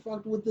never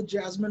fucked with the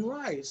jasmine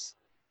rice.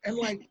 And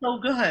like, it's so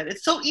good.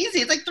 It's so easy.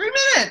 It's like 3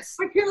 minutes.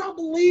 I cannot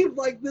believe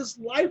like this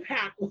life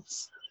hack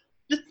was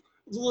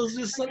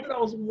just something I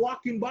was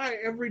walking by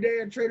every day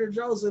at Trader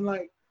Joe's, and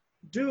like,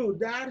 dude,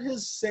 that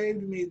has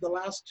saved me the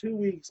last 2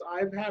 weeks.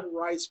 I've had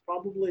rice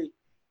probably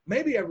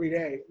maybe every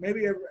day,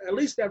 at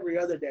least every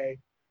other day.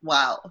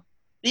 Wow.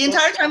 The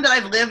entire time that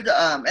I've lived,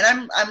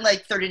 and I'm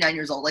like 39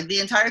 years old, like the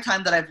entire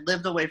time that I've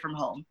lived away from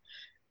home,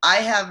 I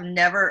have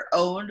never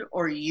owned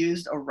or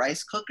used a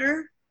rice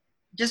cooker,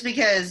 just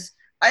because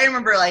I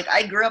remember like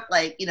I grew up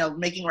like, you know,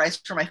 making rice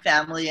for my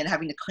family and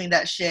having to clean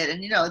that shit.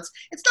 And, you know,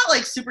 it's not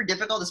like super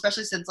difficult,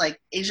 especially since like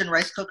Asian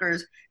rice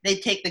cookers, they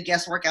take the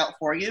guesswork out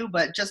for you.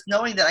 But just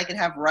knowing that I could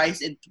have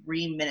rice in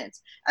 3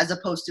 minutes as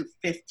opposed to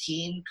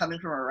 15 coming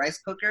from a rice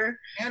cooker.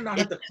 And not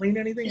have to clean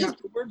anything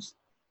afterwards.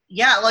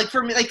 Yeah, like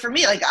for me,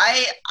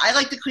 I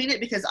like to clean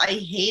it because I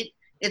hate,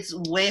 it's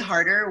way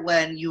harder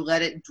when you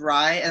let it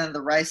dry and then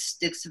the rice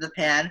sticks to the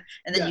pan,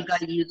 and then you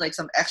gotta use like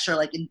some extra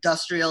like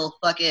industrial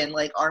fucking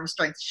like arm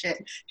strength shit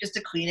just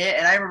to clean it.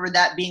 And I remember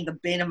that being the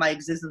bane of my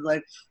existence.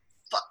 Like,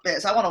 fuck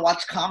this, I want to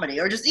watch comedy,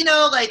 or just, you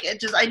know, like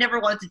I never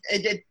wanted to.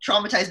 It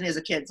traumatized me as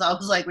a kid, so I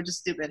was like, which is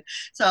stupid.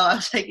 So I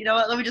was like, you know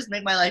what? Let me just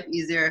make my life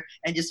easier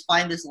and just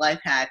find this life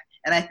hack.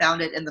 And I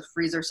found it in the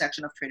freezer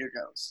section of Trader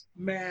Joe's.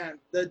 Man,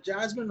 the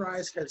jasmine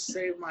rice has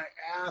saved my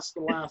ass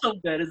the last. It's so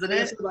good, isn't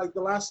it? Like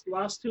the last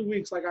 2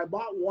 weeks, like I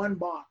bought one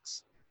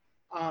box,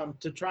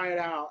 to try it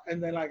out,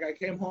 and then like I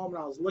came home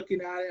and I was looking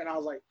at it, and I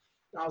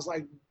was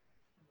like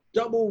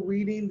double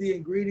reading the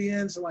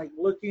ingredients and like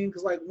looking,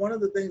 because like one of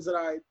the things that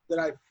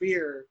I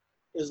fear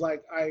is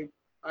like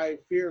I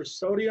fear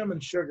sodium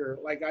and sugar.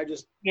 Like I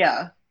just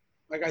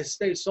like I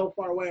stay so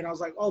far away, and I was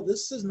like, oh,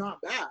 this is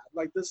not bad.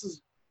 Like this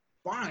is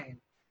fine.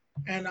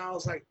 And I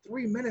was like,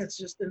 3 minutes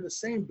just in the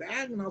same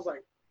bag. And I was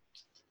like,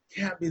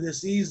 can't be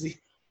this easy.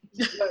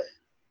 But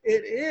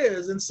it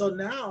is. And so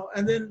now,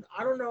 and then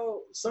I don't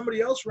know,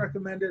 somebody else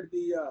recommended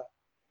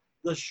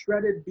the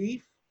shredded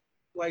beef.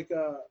 Like,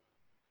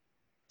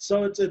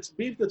 so it's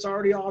beef that's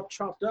already all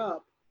chopped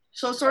up.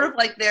 So sort of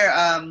like their,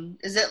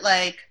 is it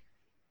like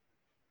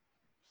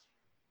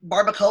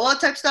barbacoa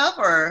type stuff,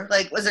 or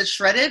like, was it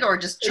shredded or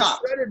just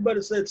chopped? It's shredded, but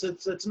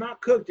it's not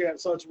cooked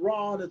yet. So it's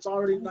raw and it's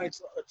already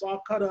nice. It's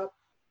all cut up.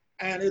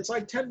 And it's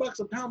like $10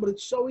 a pound, but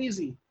it's so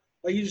easy.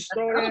 Like you just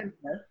throw it in.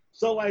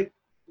 So like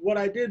what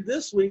I did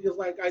this week is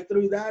like I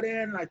threw that in,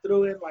 and I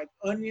threw in like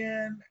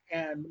onion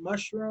and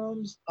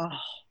mushrooms,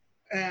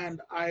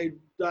 and I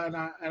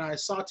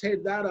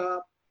sauteed that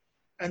up,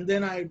 and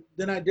then I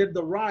did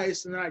the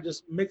rice, and then I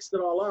just mixed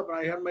it all up, and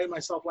I had made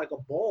myself like a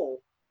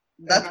bowl.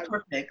 That's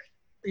perfect.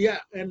 Yeah,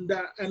 and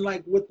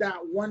like with that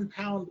 1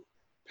 pound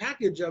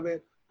package of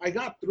it, I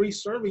got 3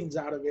 servings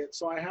out of it.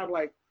 So I had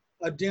like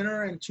a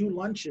dinner and 2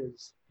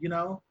 lunches, you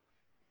know?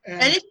 And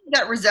anything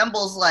that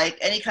resembles like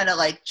any kind of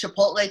like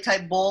Chipotle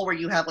type bowl where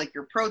you have like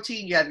your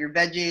protein, you have your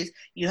veggies,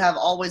 you have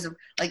always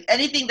like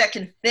anything that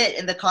can fit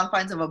in the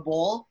confines of a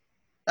bowl,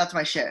 that's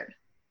my shit.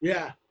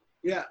 Yeah.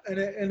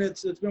 And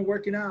it's been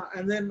working out.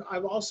 And then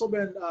I've also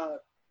been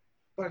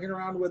fucking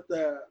around with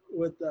the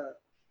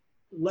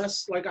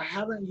less, like I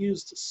haven't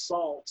used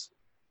salt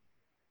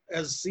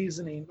as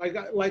seasoning.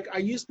 Like I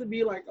used to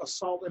be like a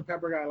salt and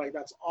pepper guy. Like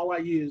that's all I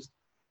used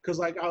because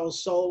like I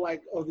was so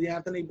like of the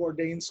Anthony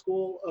Bourdain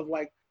school of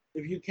like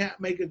if you can't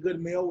make a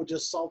good meal with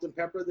just salt and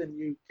pepper, then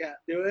you can't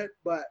do it.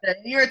 But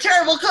You're a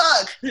terrible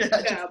cook.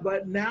 yeah,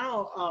 but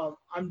now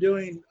I'm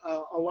doing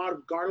a lot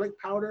of garlic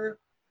powder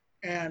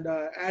and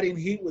adding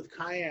heat with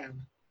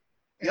cayenne.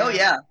 Oh And,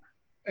 yeah.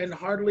 and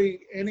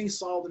hardly any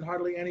salt and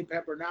hardly any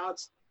pepper. Now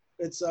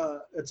it's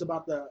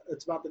about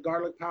the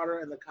garlic powder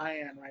and the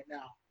cayenne right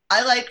now.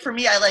 For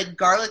me, I like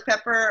garlic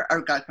pepper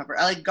or garlic pepper.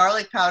 I like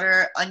garlic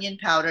powder, onion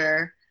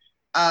powder.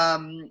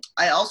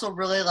 I also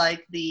really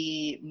like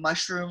the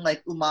mushroom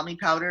like umami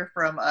powder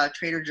from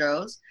Trader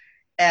Joe's,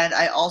 and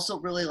I also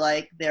really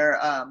like their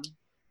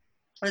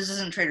this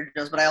isn't Trader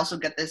Joe's, but I also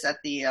get this at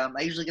the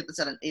I usually get this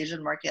at an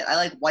Asian market. I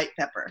like white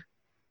pepper.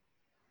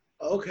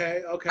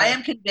 Okay, I okay.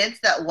 am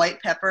convinced that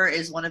white pepper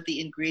is one of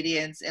the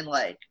ingredients in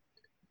like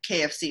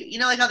KFC. You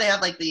know, like how they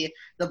have like the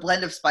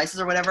blend of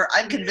spices or whatever.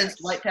 I'm convinced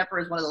Yes. white pepper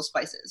is one of those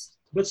spices.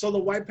 But so the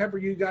white pepper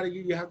you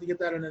have to get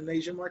that in an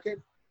Asian market.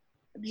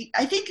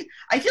 I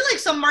feel like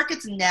some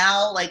markets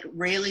now, like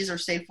Rayleigh's or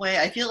Safeway,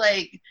 I feel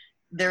like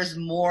there's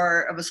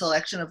more of a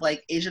selection of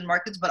like Asian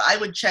markets, but I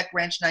would check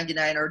Ranch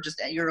 99 or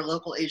just at your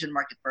local Asian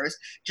market first,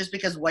 just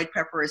because white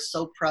pepper is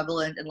so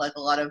prevalent in like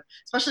a lot of,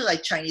 especially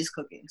like Chinese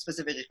cooking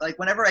specifically. Like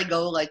whenever I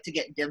go like to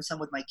get dim sum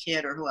with my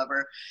kid or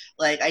whoever,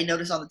 like I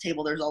notice on the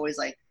table there's always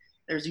like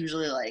there's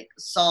usually like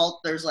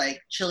salt, there's like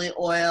chili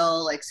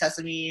oil, like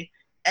sesame,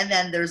 and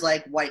then there's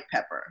like white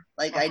pepper.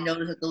 Like I Uh-huh.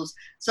 notice that those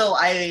so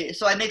I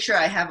make sure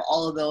I have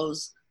all of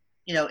those,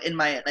 you know, in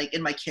my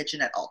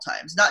kitchen at all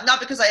times. Not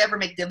because I ever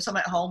make dim sum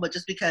at home, but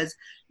just because,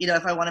 you know,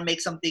 if I want to make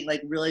something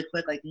like really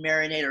quick, like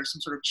marinade or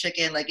some sort of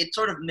chicken, like it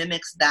sort of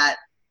mimics that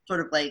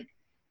sort of like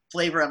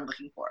flavor I'm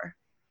looking for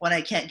when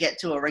I can't get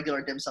to a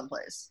regular dim sum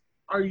place.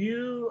 Are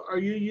you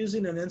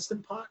using an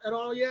instant pot at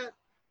all yet?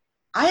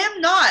 I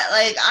am not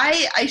like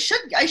I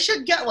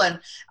should get one.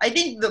 I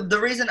think the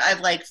reason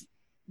I've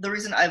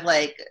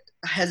like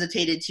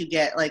hesitated to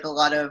get like a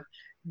lot of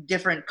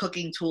different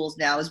cooking tools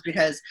now is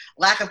because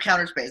lack of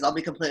counter space. I'll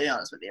be completely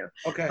honest with you.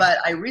 Okay. But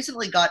I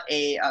recently got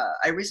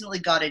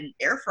an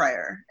air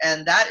fryer,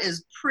 and that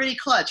is pretty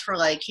clutch for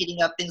like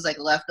heating up things like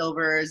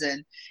leftovers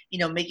and, you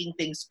know, making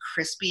things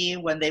crispy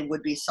when they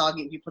would be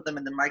soggy if you put them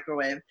in the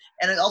microwave.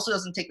 And it also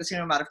doesn't take the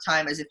same amount of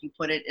time as if you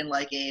put it in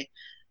like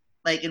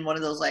in one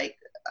of those like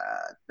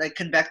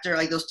convector,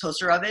 like those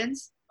toaster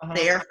ovens. The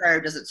Uh-huh. air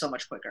fryer does it so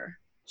much quicker.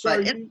 So are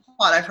But in you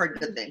pot, I've heard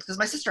good things because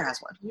my sister has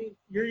one.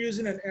 you're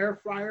using an air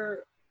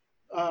fryer,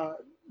 uh,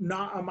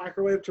 not a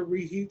microwave to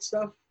reheat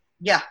stuff?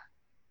 Yeah,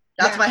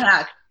 that's Yeah, my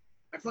hack.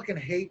 I fucking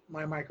hate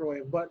my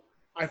microwave, but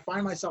I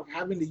find myself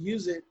having to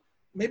use it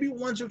maybe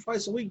once or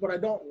twice a week, but I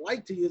don't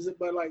like to use it.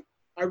 But like,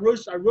 I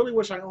really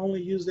wish I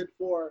only used it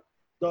for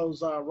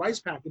those rice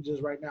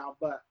packages right now.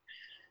 But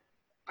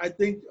I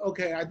think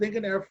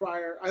an air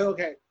fryer.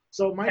 Okay.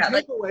 So Yeah,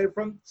 like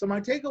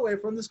my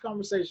takeaway from this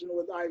conversation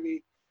with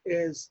Ivy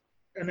is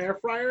an air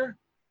fryer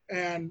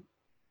and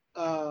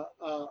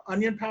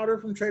onion powder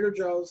from Trader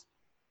Joe's,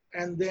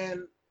 and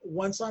then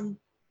once I'm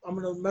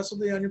gonna mess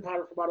with the onion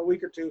powder for about a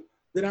week or two.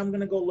 Then I'm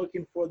gonna go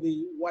looking for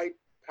the white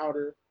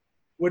powder,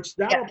 which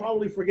that yeah, I'll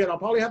probably forget. I'll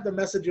probably have to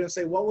message you and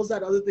say, what was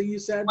that other thing you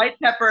said? white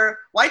pepper,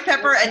 White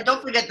and don't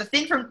pepper. forget the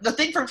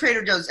thing from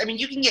Trader Joe's. I mean,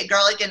 you can get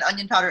garlic and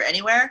onion powder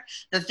anywhere.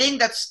 The thing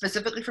that's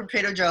specifically from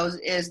Trader Joe's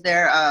is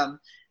their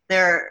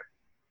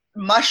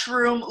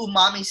mushroom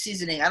umami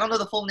seasoning. I don't know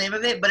the full name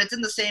of it, but it's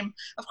in the same.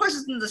 Of course,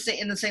 it's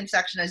in the same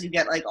section as you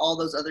get like all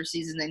those other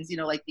seasonings. You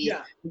know, like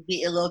Yeah,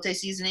 the elote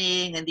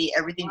seasoning and the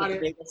everything got but the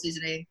it, bagel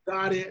seasoning.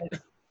 got it.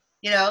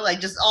 You know, like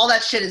just all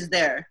that shit is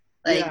there.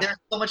 Like Yeah. there's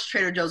so much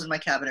Trader Joe's in my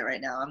cabinet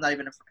right now. I'm not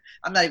even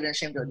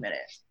ashamed to admit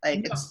it. Like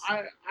No, it's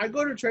I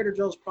go to Trader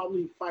Joe's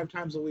probably 5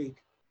 times a week.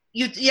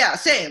 yeah,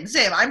 same.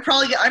 I'm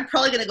probably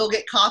gonna go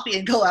get coffee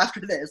and go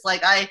after this.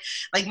 Like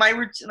my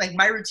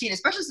routine,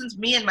 especially since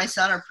me and my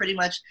son are pretty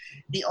much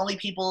the only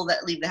people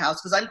that leave the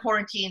house because I'm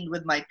quarantined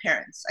with my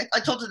parents. I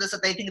told you this at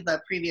I think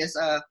the previous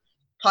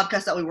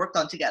podcast that we worked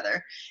on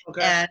together,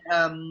 Okay.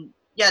 and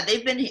yeah,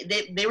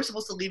 they were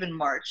supposed to leave in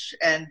March,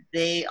 and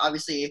they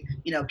obviously,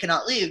 you know,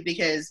 cannot leave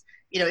because,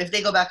 you know, if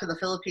they go back to the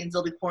Philippines,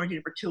 they'll be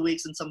quarantined for 2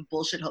 weeks in some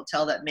bullshit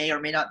hotel that may or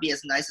may not be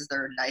as nice as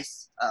their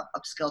nice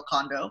upscale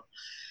condo.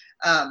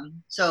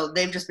 So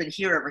they've just been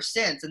here ever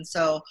since. And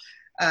so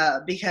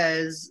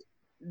because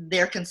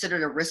they're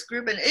considered a risk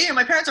group, and you know,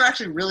 my parents are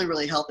actually really,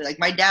 really healthy. Like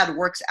my dad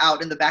works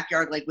out in the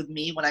backyard, like with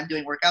me when I'm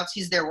doing workouts.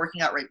 He's there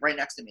working out right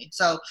next to me.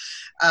 So,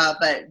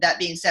 but that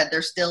being said,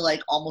 they're still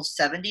like almost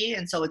 70,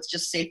 and so it's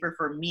just safer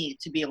for me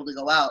to be able to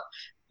go out.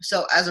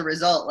 So as a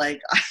result, like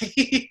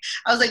I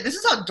was like, this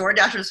is how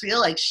DoorDashers feel.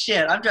 Like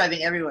shit, I'm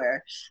driving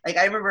everywhere. Like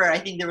I remember, I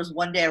think there was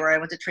one day where I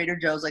went to Trader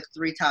Joe's like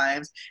 3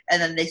 times,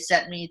 and then they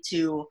sent me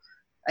to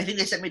I think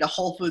they sent me to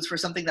Whole Foods for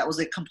something that was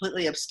like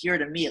completely obscure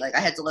to me. Like I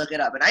had to look it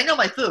up, and I know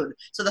my food,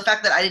 so the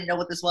fact that I didn't know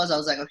what this was, I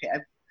was like, okay,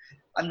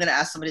 I'm gonna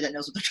ask somebody that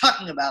knows what they're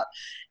talking about.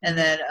 And Mhm.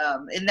 then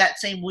in that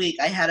same week,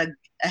 I had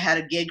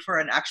a gig for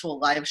an actual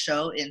live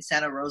show in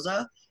Santa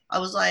Rosa I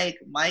was like,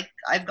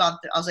 I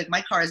was like,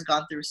 my car has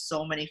gone through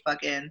so many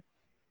fucking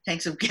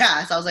tanks of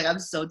gas. I was like, I'm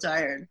so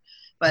tired.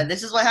 But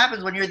this is what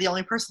happens when you're the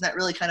only person that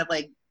really kind of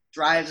like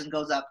drives and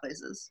goes out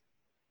places.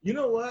 You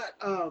know what?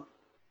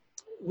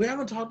 We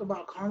haven't talked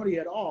about comedy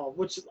at all,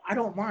 which I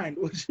don't mind,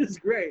 which is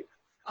great.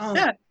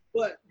 Yeah.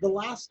 But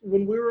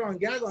when we were on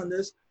Gag on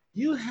this,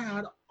 you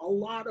had a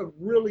lot of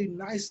really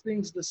nice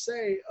things to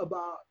say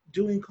about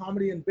doing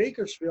comedy in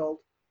Bakersfield.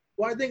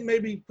 Well, I think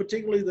maybe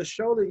particularly the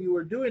show that you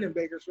were doing in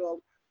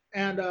Bakersfield.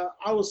 And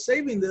I was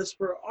saving this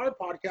for our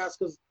podcast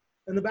because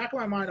in the back of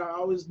my mind, I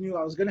always knew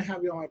I was going to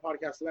have you on my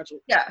podcast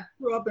eventually. Yeah.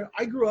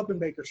 I grew up in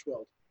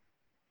Bakersfield.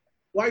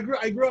 Well,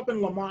 I grew up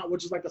in Lamont,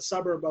 which is like a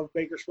suburb of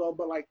Bakersfield,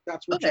 but like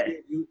that's what you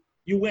did.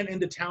 You went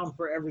into town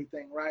for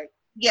everything, right?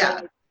 Yeah.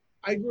 So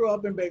I grew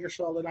up in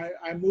Bakersfield, and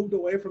I moved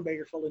away from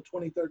Bakersfield in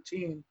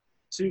 2013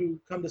 to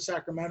come to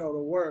Sacramento to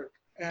work.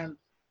 And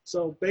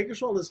so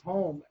Bakersfield is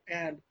home.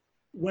 And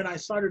when I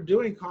started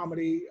doing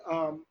comedy,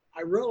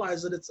 I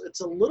realized that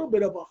it's a little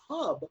bit of a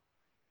hub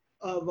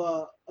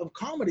of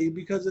comedy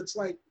because it's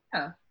like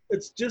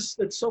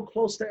it's so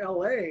close to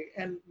LA,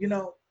 and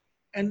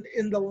and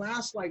in the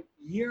last like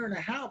year and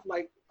a half,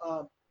 like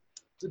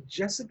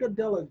Jessica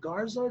De La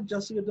Garza,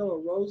 Jessica De La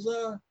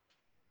Rosa,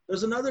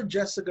 there's another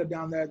Jessica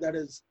down there that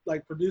is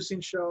like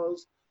producing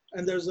shows,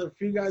 and there's a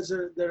few guys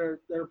that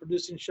are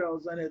producing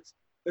shows, and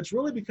it's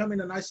really becoming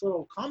a nice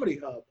little comedy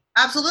hub.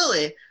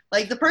 Absolutely.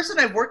 Like the person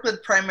I've worked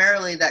with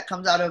primarily that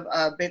comes out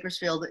of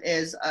Bakersfield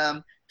is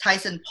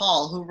Tyson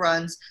Paul, who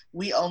runs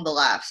We Own the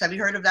Laughs. Have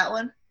you heard of that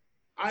one?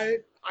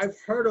 I've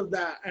heard of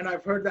that, and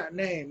I've heard that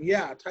name.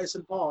 Yeah,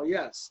 Tyson Paul.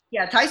 Yes.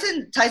 Yeah,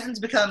 Tyson's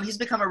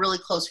become a really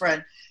close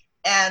friend,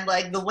 and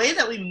like the way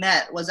that we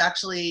met was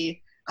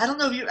actually I don't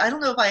know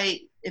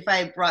if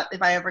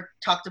I ever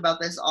talked about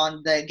this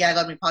on the Gag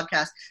on Me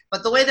podcast,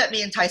 but the way that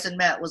me and Tyson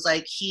met was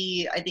like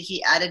I think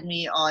he added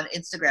me on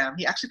Instagram.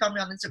 He actually found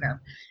me on Instagram,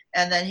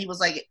 and then he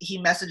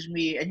messaged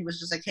me and he was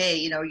just like, hey,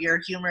 your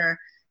humor,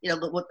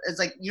 it's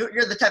like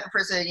you're the type of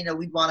person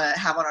we'd want to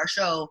have on our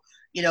show.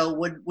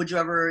 Would you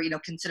ever,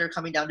 consider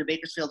coming down to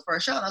Bakersfield for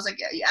a show? And I was like,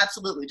 yeah,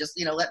 absolutely. Just,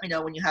 let me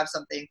know when you have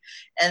something.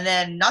 And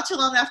then not too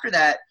long after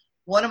that,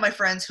 one of my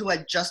friends who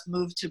had just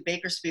moved to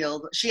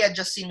Bakersfield, she had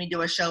just seen me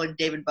do a show in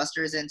Dave &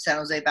 Buster's in San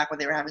Jose back when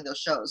they were having those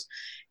shows.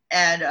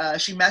 And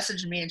she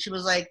messaged me and she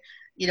was like,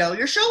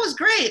 your show was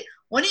great.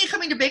 When are you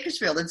coming to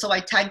Bakersfield? And so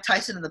I tagged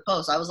Tyson in the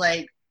post. I was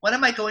like, when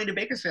am I going to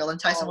Bakersfield? And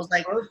Tyson was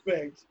like,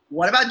 perfect.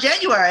 What about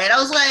January? And I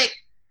was like,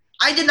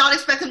 I did not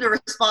expect him to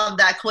respond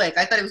that quick.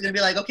 I thought he was going to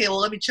be like, okay, well,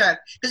 let me check.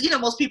 Because,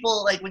 most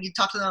people, like, when you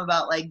talk to them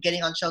about, like,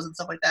 getting on shows and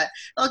stuff like that,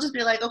 they'll just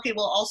be like, okay,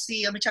 well, I'll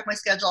see. Let me check my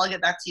schedule. I'll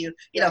get back to you.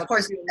 Of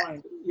course,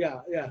 yeah.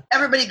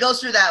 Everybody goes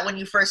through that when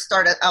you first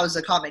start out as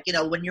a comic,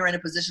 when you're in a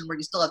position where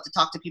you still have to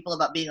talk to people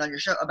about being on your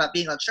show, about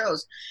being on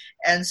shows.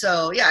 And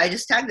so, yeah, I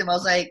just tagged him. I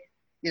was like,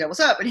 what's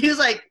up? And he was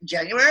like,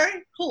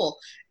 January? Cool.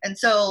 And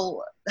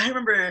so I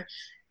remember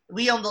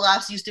We Own the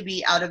Laughs used to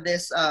be out of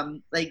this,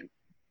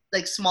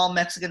 like small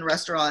Mexican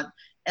restaurant,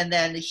 and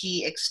then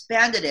he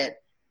expanded it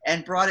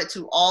and brought it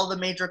to all the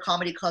major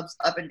comedy clubs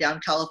up and down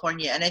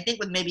California. And I think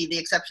with maybe the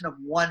exception of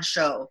one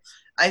show,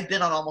 I've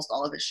been on almost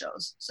all of his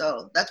shows.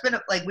 So that's been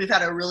like, we've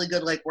had a really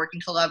good like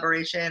working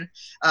collaboration.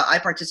 I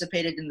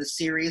participated in the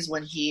series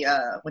when he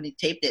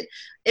taped it.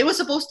 It was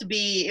supposed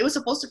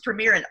to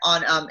premiere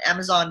on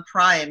Amazon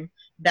Prime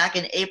back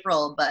in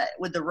April, but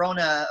with the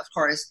Rona, of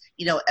course,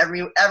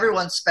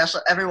 everyone's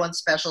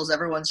specials,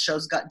 everyone's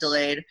shows got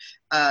delayed.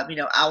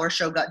 Our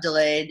show got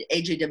delayed.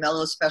 AJ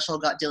DeMello's special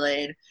got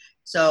delayed.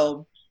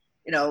 So,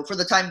 for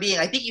the time being,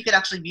 I think you could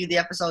actually view the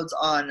episodes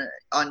on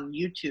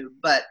YouTube.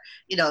 But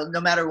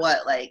no matter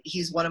what, like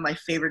he's one of my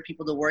favorite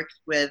people to work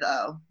with.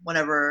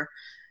 Whenever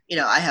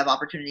I have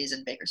opportunities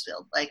in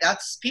Bakersfield, like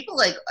that's people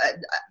like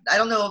I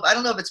don't know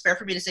if it's fair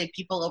for me to say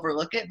people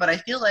overlook it, but I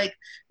feel like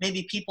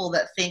maybe people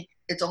that think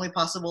it's only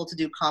possible to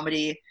do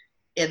comedy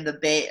in the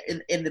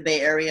Bay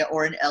Area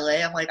or in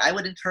LA. I'm like, I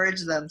would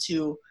encourage them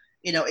to,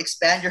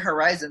 expand your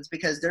horizons,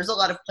 because there's a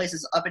lot of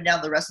places up and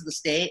down the rest of the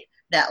state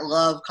that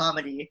love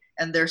comedy,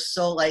 and they're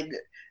so like,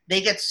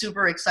 they get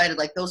super excited.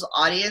 Like those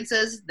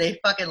audiences, they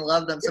fucking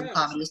love them some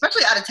comedy,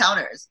 especially out of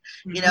towners,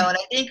 and I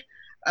think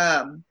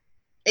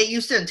it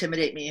used to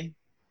intimidate me,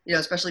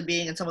 especially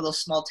being in some of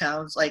those small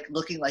towns, like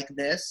looking like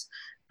this.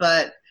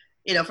 But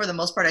for the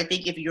most part, I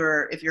think if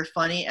you're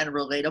funny and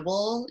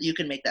relatable, you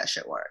can make that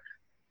shit work.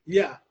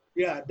 Yeah,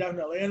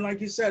 definitely. And like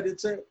you said,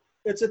 it's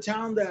a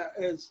town that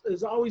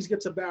is always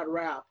gets a bad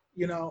rap.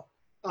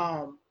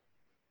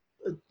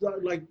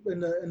 Like in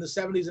the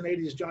 70s and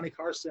 80s, Johnny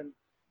Carson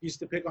used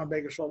to pick on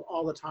Bakersfield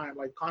all the time,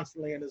 like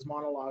constantly in his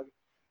monologue.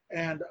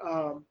 And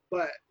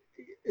but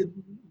it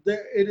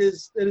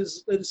is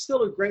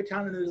still a great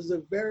town, and it is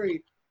a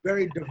very,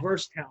 very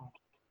diverse town.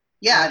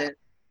 Yeah, it is.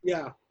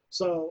 Yeah.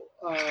 So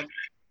I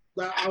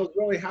was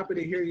really happy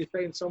to hear you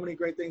saying so many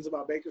great things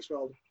about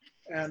Bakersfield,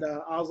 and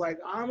I was like,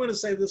 I'm going to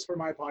save this for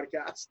my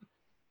podcast.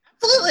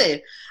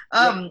 Absolutely.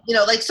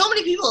 Like so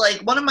many people,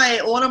 like one of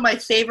my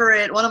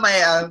favorite,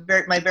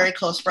 my very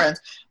close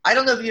friends. I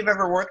don't know if you've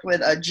ever worked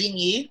with Gene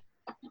Yee.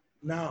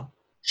 No.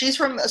 She's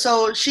from,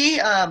 so she,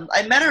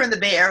 I met her in the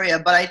Bay Area,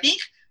 but I think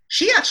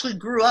she actually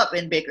grew up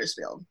in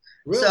Bakersfield.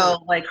 Really?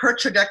 So like her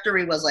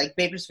trajectory was like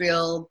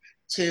Bakersfield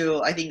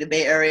to I think the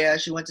Bay Area.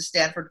 She went to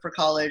Stanford for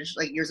college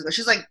like years ago.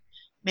 She's like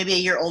maybe a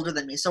year older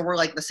than me, so we're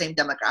like the same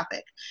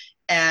demographic.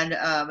 And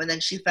then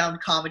she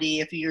found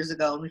comedy a few years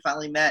ago, and we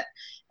finally met.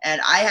 And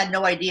I had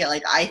no idea.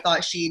 Like I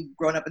thought she'd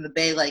grown up in the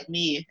Bay like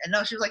me, and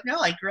no, she was like, no,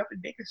 I grew up in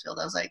Bakersfield.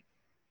 I was like,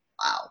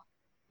 wow.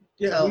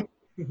 Yeah, So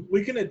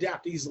we can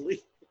adapt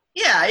easily.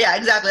 yeah, yeah,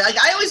 exactly. Like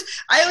I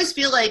always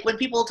feel like when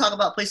people talk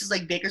about places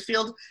like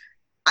Bakersfield,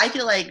 I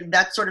feel like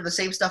that's sort of the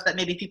same stuff that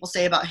maybe people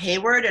say about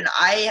Hayward, and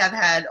I have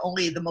had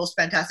only the most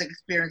fantastic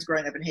experience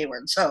growing up in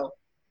Hayward. So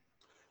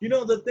You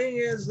know, the thing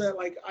is that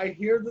like I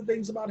hear the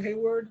things about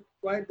Hayward,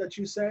 right, that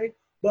you say,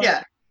 but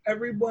yeah,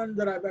 everyone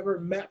that I've ever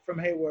met from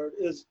Hayward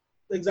is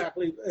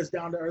exactly as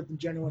down to earth and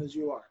genuine as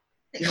you are.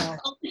 You know?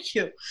 oh, thank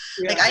you.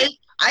 Like Yeah.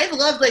 I've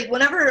loved like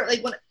whenever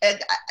like when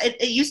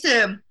it used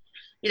to,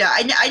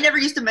 I never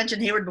used to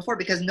mention Hayward before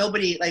because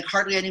nobody like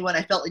hardly anyone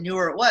I felt knew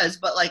where it was.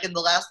 But like in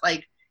the last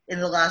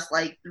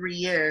 3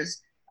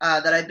 years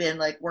that I've been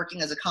like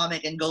working as a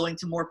comic and going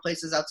to more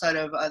places outside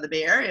of the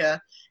Bay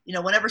Area,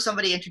 whenever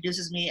somebody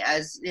introduces me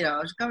as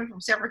coming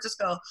from San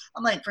Francisco,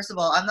 I'm like, first of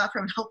all, I'm not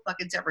from no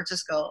fucking San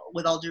Francisco.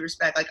 With all due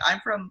respect, like I'm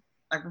from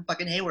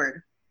fucking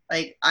Hayward.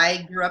 Like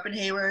I grew up in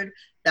Hayward.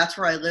 That's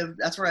where I lived.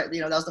 That's where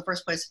that was the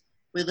first place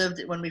we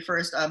lived when we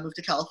first moved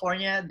to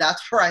California.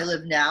 That's where I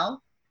live now.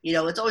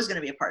 It's always going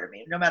to be a part of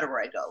me, no matter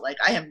where I go. Like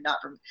I am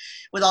not from,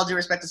 with all due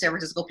respect to San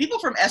Francisco, people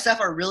from SF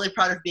are really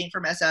proud of being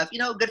from SF.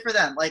 Good for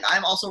them. Like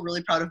I'm also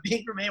really proud of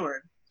being from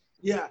Hayward.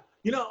 Yeah.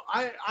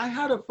 I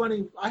had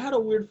a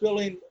weird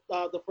feeling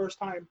the first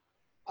time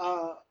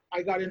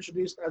I got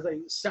introduced as a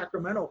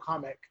Sacramento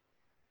comic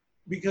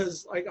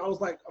because like I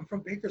was like, I'm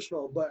from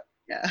Bakersfield, but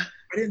Yeah.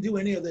 I didn't do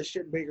any of this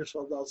shit in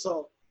Bakersfield though.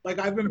 So like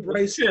I've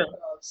embraced the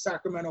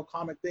Sacramento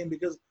comic thing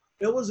because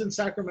it was in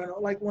Sacramento.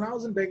 Like when I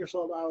was in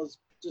Bakersfield, I was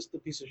just a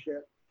piece of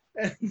shit.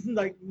 And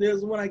like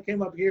there's when I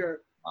came up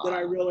here that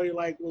I really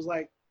like was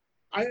like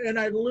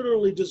I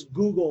literally just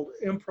Googled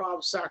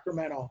improv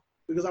Sacramento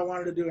because I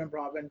wanted to do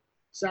improv and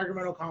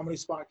Sacramento Comedy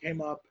Spot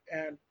came up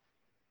and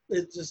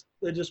it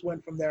just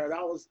went from there.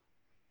 That was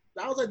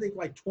I think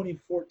like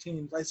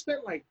 2014. I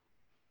spent like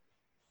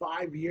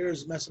 5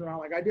 years messing around.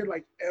 Like I did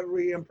like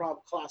every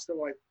improv class that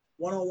like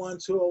 101,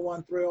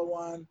 201,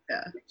 301.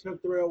 Yeah.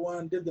 Took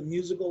 301, did the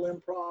musical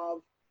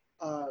improv,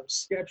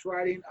 sketch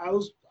writing. I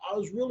was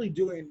really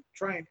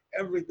trying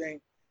everything,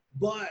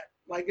 but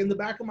like in the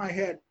back of my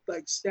head,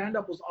 like stand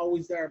up was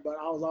always there, but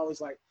I was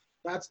always like,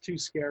 that's too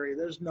scary.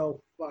 There's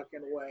no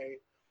fucking way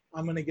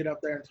I'm gonna get up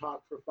there and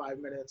talk for 5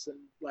 minutes and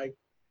like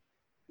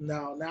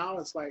no. Now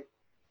it's like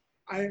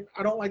I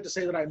don't like to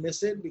say that I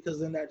miss it because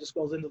then that just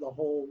goes into the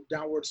whole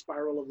downward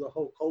spiral of the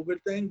whole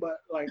COVID thing. But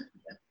like,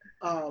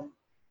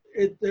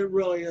 it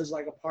really is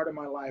like a part of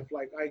my life.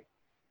 Like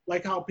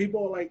like how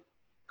people like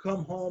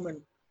come home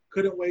and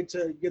couldn't wait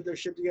to get their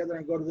shit together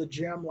and go to the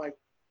gym. Like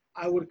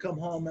I would come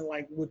home and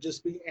like would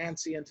just be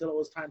antsy until it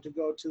was time to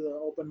go to the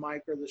open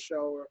mic or the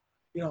show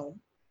or,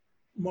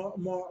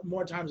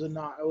 more times than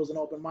not, it was an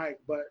open mic,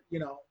 but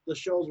the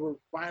shows were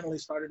finally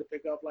started to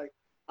pick up. Like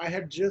I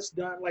had just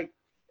done like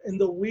in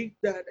the week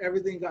that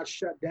everything got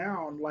shut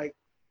down, like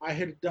I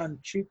had done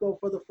Chico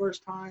for the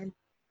first time.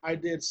 I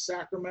did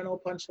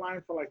Sacramento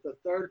Punchline for like the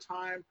third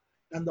time.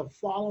 And the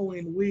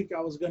following week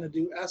I was going to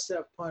do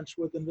SF Punch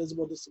with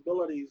Invisible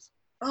Disabilities.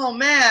 Oh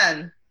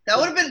man, that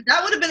would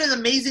have been an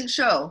amazing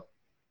show.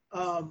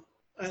 And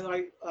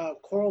like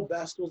Coral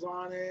Best was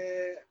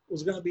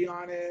going to be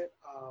on it.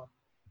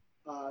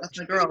 That's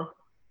my girl.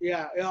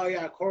 Yeah. Oh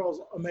yeah. Coral's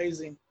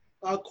amazing.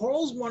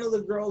 Coral's one of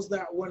the girls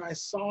that when I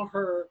saw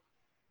her,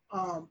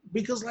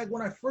 because like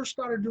when I first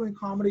started doing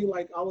comedy,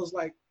 like I was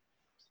like,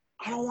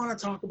 I don't want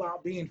to talk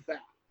about being fat.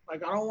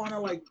 Like I don't want to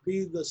like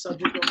be the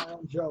subject of my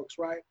own jokes,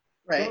 right?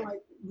 Right. But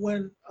like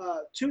when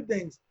two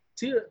things,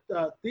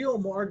 Theo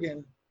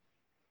Morgan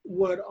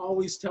would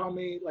always tell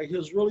me, like he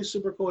was really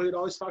super cool. He'd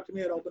always talk to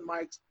me at open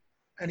mics,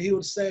 and he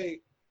would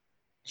say,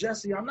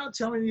 Jesse, I'm not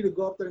telling you to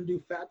go up there and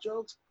do fat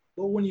jokes,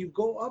 but when you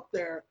go up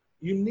there,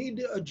 you need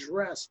to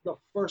address the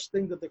first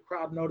thing that the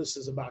crowd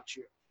notices about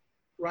you,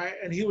 right?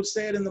 And he would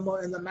say it in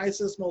the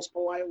nicest, most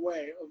polite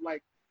way of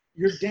like,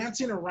 you're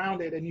dancing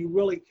around it and you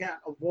really can't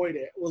avoid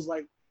it. It was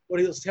like what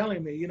he was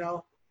telling me,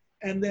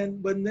 And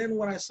then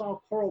when I saw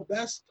Coral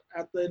Best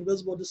at the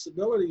Invisible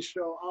Disabilities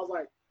show, I was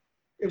like,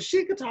 if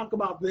she could talk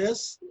about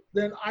this,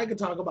 then I could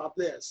talk about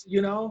this,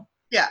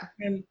 Yeah.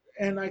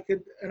 And I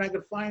could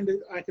find it.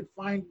 I could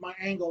find my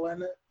angle,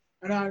 and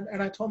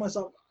I told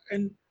myself,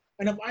 and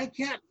if I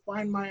can't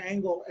find my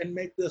angle and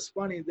make this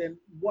funny, then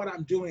what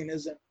I'm doing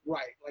isn't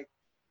right. Like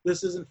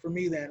this isn't for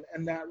me then,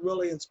 and that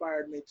really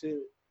inspired me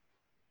to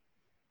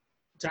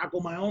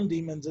tackle my own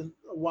demons and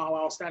while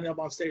I was standing up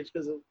on stage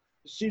because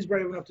she's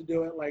brave enough to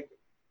do it. Like,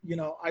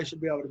 I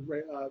should be able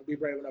to be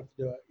brave enough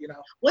to do it.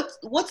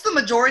 What's the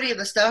majority of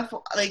the stuff,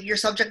 like your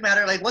subject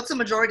matter? Like, what's the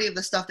majority of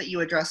the stuff that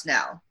you address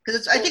now?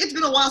 Because I think it's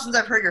been a while since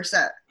I've heard your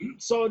set.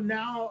 So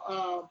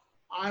now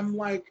I'm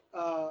like,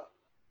 I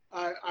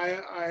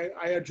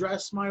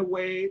address my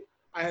weight.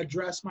 I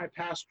address my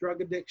past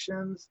drug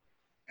addictions.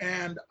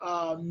 And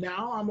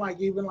now I'm like,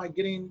 even like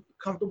getting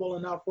comfortable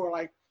enough where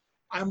like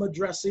I'm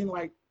addressing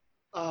like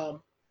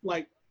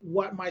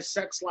what my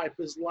sex life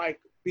is like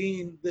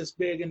being this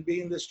big and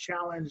being this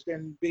challenged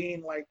and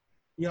being like,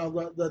 you know,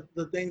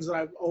 the things that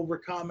I've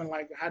overcome and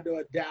like had to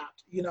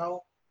adapt, you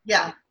know.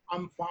 Yeah.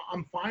 I'm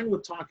fine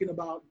with talking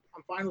about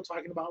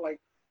like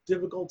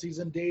difficulties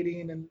in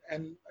dating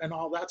and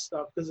all that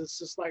stuff, because it's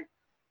just like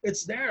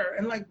it's there.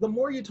 And like the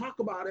more you talk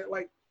about it,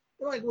 like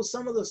with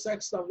some of the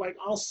sex stuff, like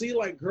I'll see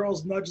like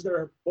girls nudge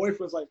their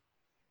boyfriends, like,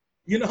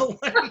 you know,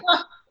 like,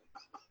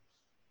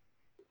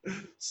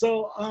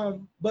 so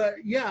but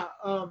yeah,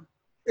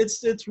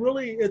 it's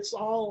really, it's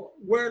all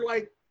where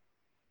like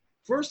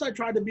first I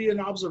tried to be an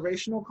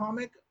observational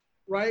comic,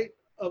 right,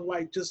 of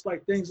like just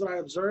like things that I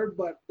observed,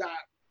 but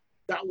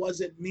that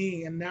wasn't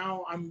me. And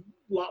now I'm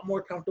a lot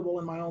more comfortable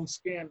in my own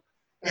skin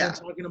and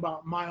talking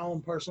about my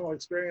own personal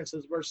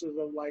experiences versus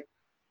of like,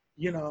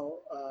 you know,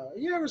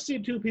 you ever see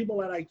two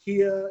people at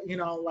IKEA, you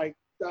know, like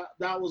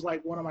that was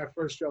like one of my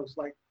first jokes,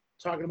 like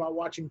talking about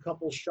watching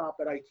couples shop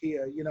at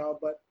IKEA, you know.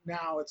 But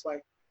now it's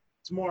like,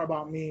 it's more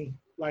about me,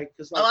 like,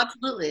 because like, Oh,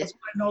 absolutely. that's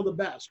what I know the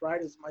best,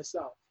 right, is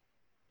myself.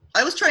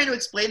 I was trying to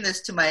explain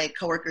this to my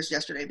coworkers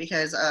yesterday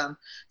because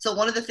so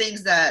one of the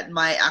things that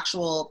my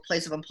actual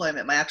place of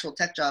employment, my actual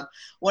tech job,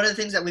 one of the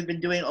things that we've been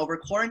doing over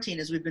quarantine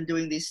is we've been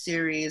doing these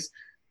series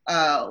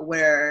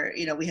where,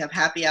 you know, we have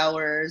happy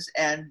hours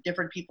and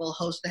different people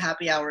host the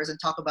happy hours and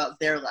talk about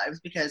their lives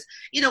because,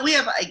 you know, we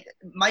have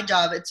my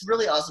job, it's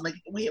really awesome. Like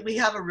we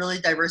have a really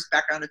diverse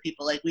background of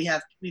people. Like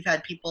we've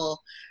got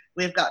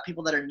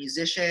people that are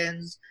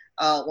musicians.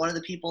 One of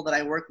the people that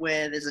I work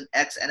with is an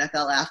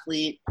ex-NFL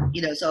athlete,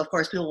 you know, so of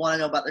course people want to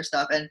know about their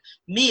stuff. And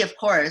me, of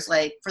course,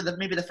 like for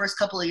maybe the first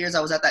couple of years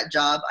I was at that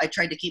job, I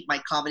tried to keep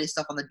my comedy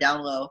stuff on the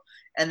down low.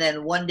 And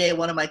then one day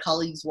one of my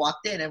colleagues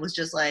walked in and was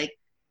just like,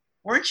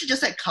 weren't you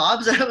just at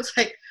Cobb's? And I was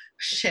like,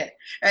 shit,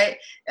 right?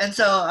 And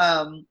so,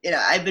 you know,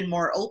 I've been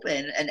more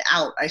open and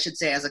out, I should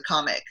say, as a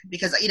comic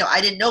because, you know,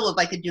 I didn't know if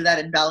I could do that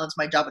and balance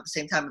my job at the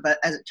same time. But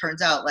as it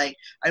turns out, like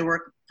I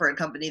work for a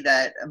company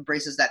that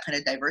embraces that kind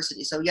of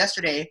diversity. So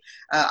yesterday,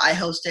 I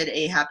hosted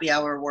a happy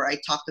hour where I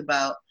talked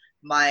about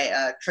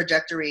my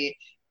trajectory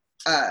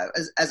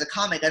as a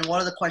comic. And one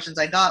of the questions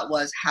I got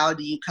was, how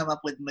do you come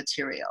up with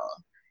material?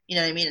 You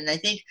know what I mean? And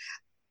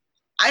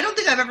I don't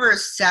think I've ever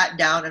sat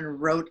down and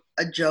wrote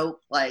a joke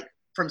like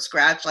from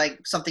scratch, like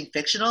something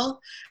fictional.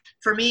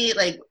 For me,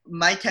 like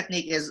my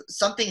technique is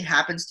something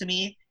happens to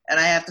me and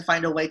I have to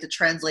find a way to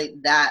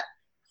translate that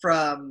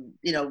from,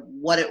 you know,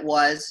 what it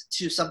was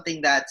to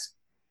something that's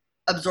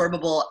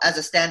absorbable as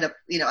a stand-up,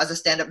 you know, as a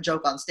stand-up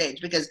joke on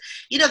stage. Because,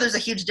 you know, there's a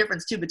huge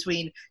difference too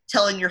between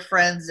telling your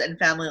friends and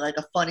family like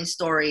a funny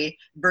story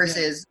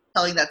versus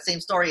telling that same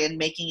story and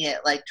making it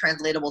like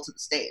translatable to the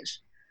stage.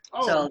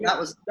 Oh, So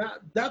yeah.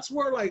 That's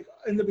where like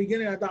in the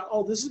beginning I thought,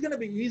 oh, this is gonna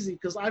be easy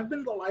because I've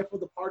been the life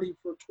of the party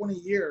for 20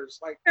 years.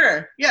 Like,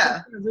 sure, yeah,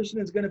 transition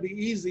is gonna be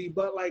easy,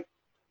 but like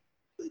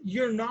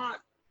you're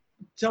not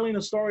telling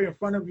a story in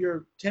front of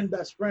your 10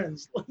 best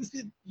friends,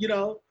 you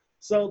know.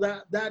 So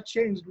that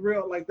changed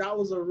real. Like that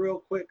was a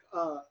real quick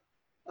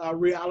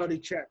reality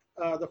check.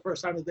 The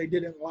first time that they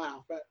didn't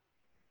laugh, I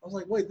was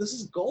like, wait, this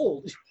is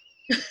gold.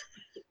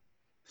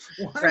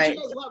 Why did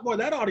you guys laugh more?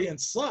 That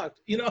audience sucked,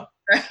 you know.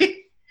 Right.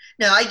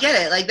 No, I get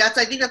it. Like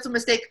I think that's a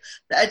mistake.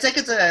 It's like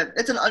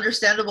it's an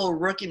understandable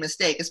rookie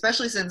mistake,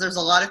 especially since there's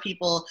a lot of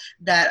people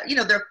that, you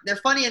know, they're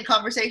funny in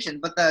conversation,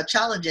 but the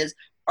challenge is,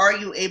 are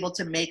you able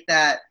to make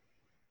that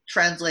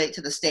translate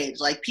to the stage?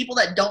 Like people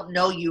that don't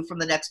know you from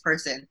the next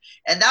person.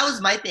 And that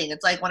was my thing.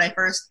 It's like when I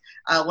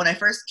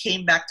first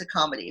came back to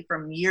comedy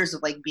from years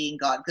of like being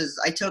gone, because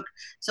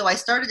I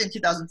started in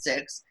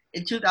 2006.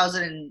 In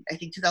 2000, I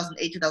think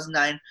 2008,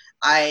 2009,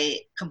 I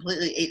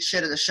completely ate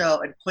shit at the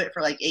show and quit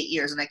for like 8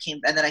 years. And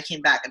then I came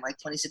back in like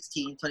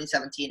 2016,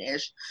 2017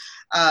 ish.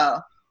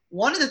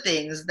 One of the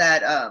things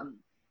that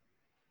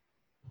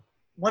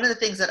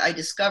I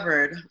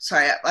discovered,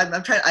 sorry,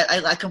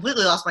 I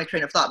completely lost my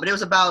train of thought, but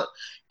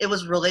it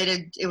was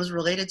related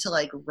to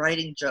like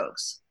writing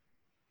jokes.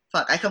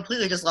 Fuck, I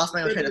completely just lost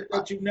my own train of thought.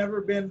 But you've never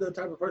been the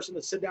type of person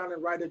to sit down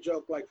and write a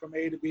joke like from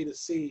A to B to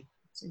C.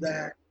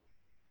 That.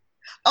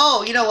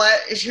 Oh, you know what?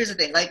 Here's the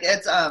thing. Like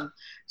it's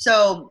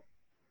so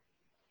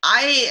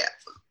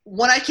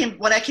when I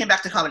came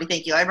back to comedy,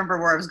 thank you. I remember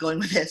where I was going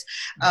with this.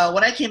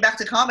 When I came back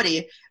to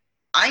comedy,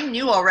 I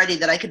knew already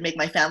that I could make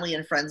my family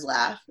and friends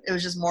laugh. It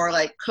was just more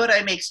like, could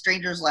I make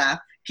strangers laugh?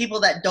 People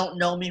that don't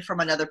know me from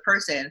another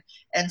person.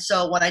 And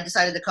so when I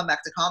decided to come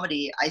back to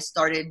comedy, I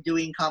started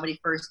doing comedy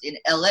first in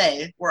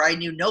LA where I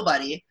knew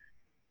nobody.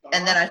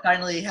 And then I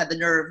finally had the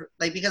nerve,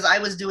 like, because I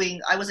was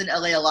in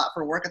LA a lot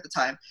for work at the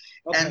time.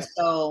 Okay. And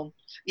so,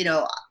 you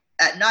know,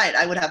 at night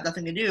I would have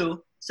nothing to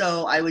do.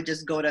 So I would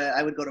go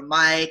to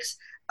Mike's.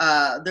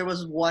 There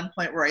was one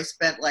point where I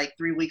spent like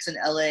 3 weeks in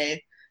LA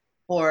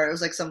for, it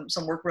was like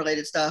some work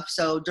related stuff.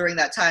 So during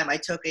that time I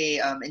took a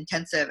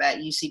intensive at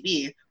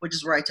UCB, which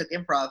is where I took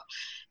improv.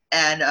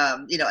 And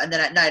and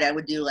then at night I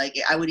would do like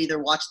I would either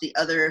watch the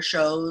other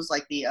shows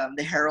like the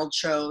Herald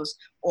shows,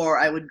 or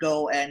I would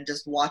go and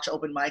just watch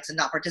open mics and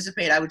not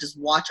participate. I would just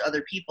watch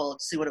other people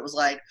to see what it was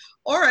like,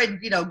 or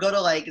I'd go to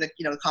like the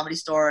Comedy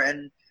Store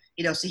and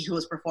see who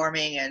was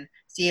performing and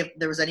see if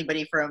there was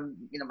anybody from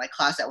my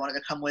class that wanted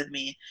to come with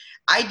me.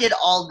 I did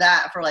all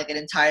that for like an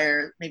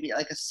entire, maybe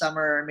like a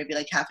summer, maybe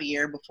like half a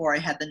year, before I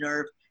had the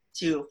nerve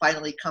to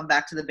finally come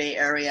back to the Bay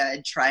Area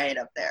and try it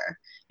up there,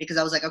 because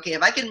I was like, okay,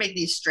 if I can make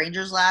these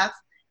strangers laugh,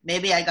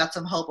 maybe I got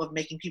some hope of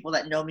making people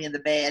that know me in the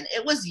Bay. And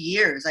it was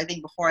years, I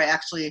think, before I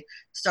actually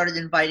started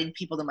inviting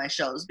people to my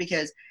shows,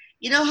 because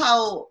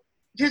how,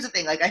 here's the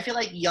thing, like I feel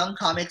like young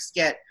comics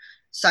get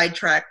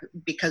sidetracked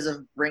because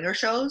of bringer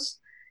shows,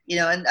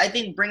 and I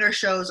think bringer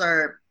shows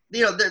are,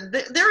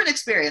 they're an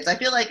experience. I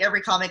feel like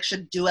every comic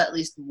should do at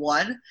least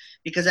one,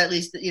 because at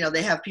least,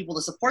 they have people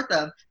to support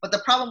them. But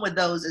the problem with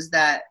those is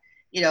that,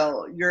 I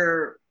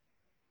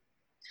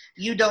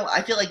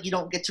feel like you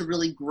don't get to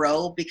really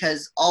grow,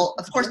 because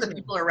of course the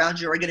people around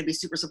you are going to be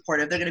super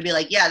supportive. They're going to be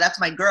like, yeah, that's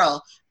my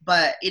girl.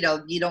 But, you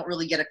don't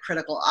really get a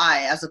critical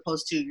eye, as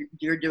opposed to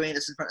you're doing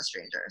this in front of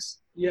strangers.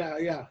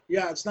 Yeah.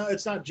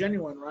 It's not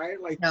genuine, right?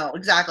 Like, no,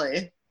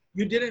 exactly.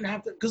 You didn't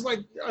have to, because like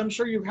I'm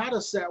sure you've had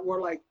a set where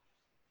like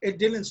it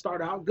didn't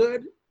start out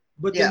good,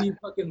 but then you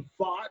fucking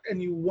fought and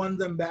you won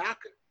them back,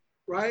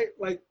 right?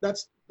 Like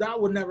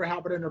that would never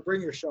happen in a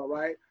bringer show,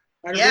 right?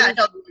 Yeah,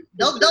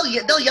 no,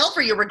 they'll yell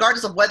for you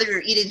regardless of whether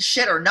you're eating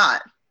shit or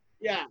not.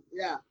 Yeah.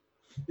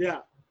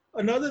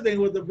 Another thing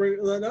with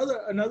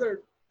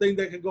another thing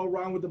that could go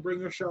wrong with the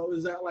bringer show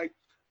is that like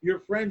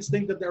your friends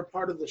think that they're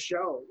part of the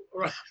show,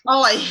 right?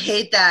 Oh, I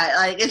hate that.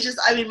 Like it's just,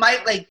 I mean,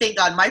 thank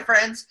God, my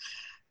friends.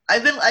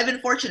 I've been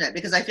fortunate,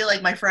 because I feel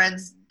like my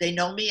friends, they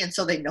know me, and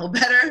so they know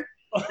better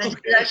than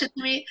do that shit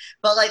to me.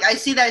 But like I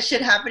see that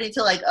shit happening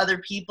to like other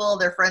people.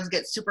 Their friends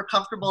get super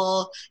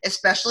comfortable,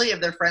 especially if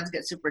their friends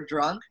get super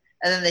drunk,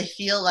 and then they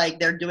feel like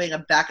they're doing a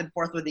back and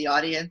forth with the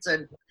audience,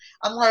 and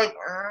I'm like,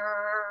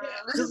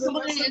 this is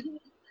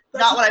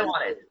not what I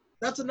wanted.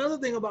 That's another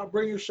thing about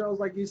bringer shows,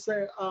 like you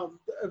say,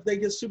 if they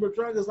get super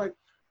drunk, is like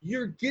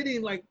you're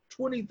getting like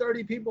 20,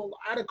 30 people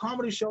at a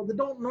comedy show that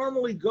don't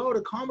normally go to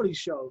comedy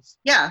shows.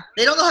 Yeah,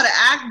 they don't know how to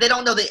act. They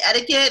don't know the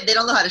etiquette. They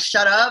don't know how to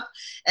shut up.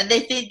 And they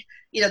think,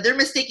 they're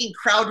mistaking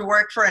crowd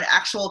work for an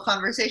actual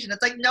conversation.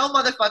 It's like, no,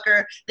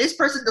 motherfucker, this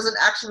person doesn't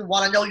actually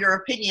want to know your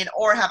opinion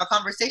or have a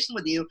conversation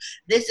with you.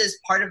 This is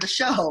part of the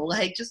show.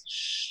 Like, just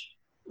shh.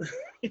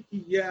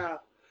 Yeah,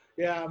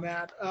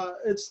 man.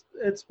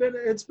 It's been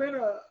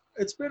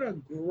a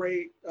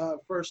great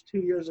first 2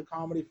 years of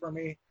comedy for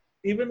me,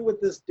 even with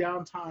this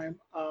downtime,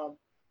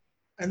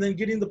 and then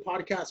getting the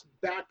podcast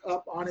back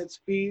up on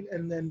its feet,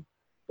 and then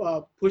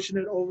pushing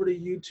it over to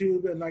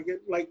YouTube, and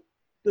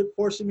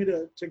forcing me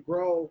to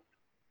grow,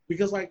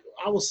 because like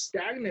I was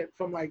stagnant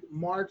from like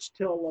March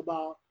till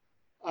about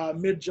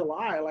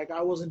mid-July. Like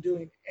I wasn't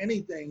doing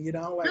anything,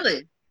 like,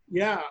 really?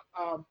 Yeah.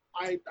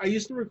 I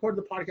used to record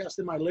the podcast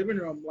in my living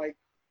room. Like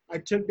I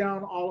took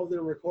down all of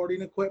the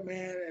recording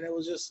equipment, and it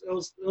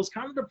was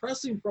kind of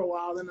depressing for a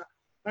while. Then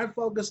I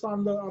focused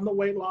on the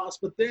weight loss,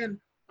 but then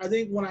I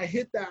think when I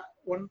hit that,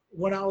 when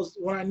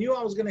I knew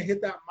I was going to hit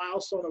that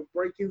milestone of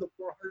breaking the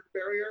 400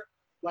 barrier,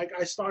 like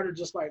I started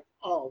just like,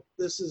 oh,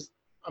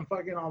 I'm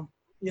fucking on,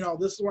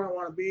 this is where I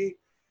want to be.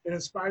 It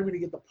inspired me to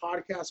get the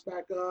podcast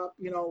back up,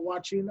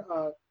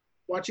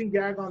 watching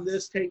Gag on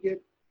This take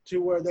it to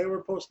where they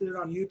were posting it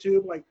on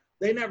YouTube. Like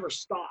they never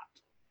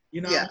stopped,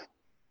 Yeah.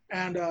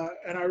 And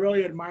I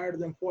really admired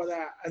them for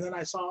that. And then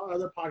I saw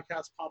other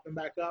podcasts popping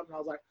back up, and I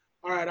was like,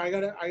 all right, I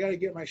gotta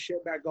get my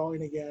shit back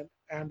going again.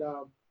 And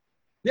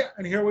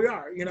and here we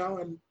are,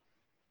 and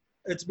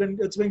it's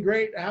been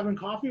great having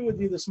coffee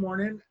with you this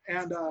morning.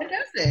 And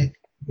fantastic.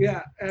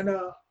 Yeah, and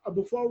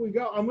before we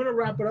go, I'm gonna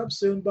wrap it up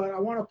soon, but I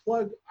want to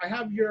plug. I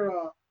have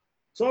your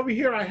so over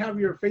here I have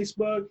your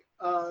Facebook,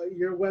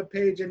 your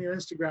webpage, and your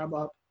Instagram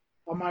up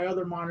on my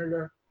other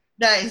monitor.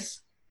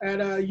 Nice.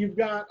 And you've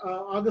got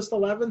August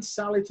 11th,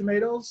 Sally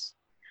Tomatoes.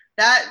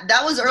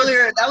 That was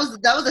earlier. That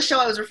was the show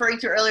I was referring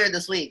to earlier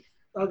this week.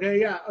 Okay,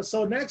 yeah.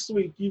 So next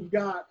week you've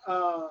got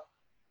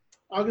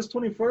August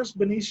 21st,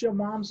 Benicia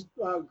Mom's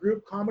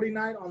group comedy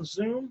night on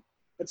Zoom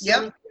at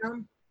 7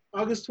 p.m.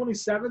 August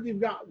 27th,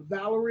 you've got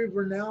Valerie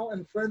Vernell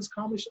and Friends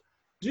Comedy Show.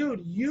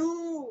 Dude,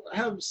 you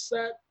have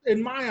set,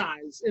 in my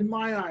eyes,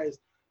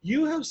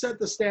 you have set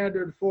the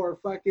standard for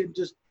fucking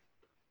just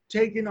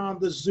taking on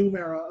the Zoom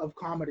era of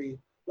comedy.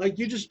 Like,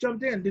 you just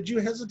jumped in. Did you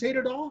hesitate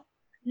at all?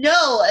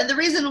 No, and the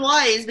reason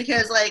why is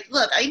because, like,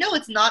 look, I know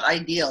it's not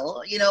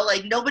ideal.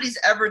 Like, nobody's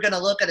ever going to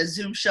look at a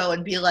Zoom show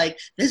and be like,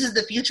 this is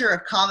the future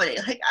of comedy.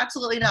 Like,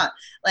 absolutely not.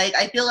 Like,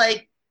 I feel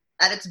like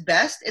at its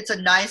best, it's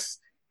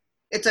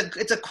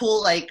a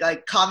cool, like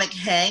comic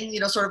hang,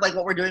 sort of like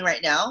what we're doing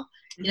right now.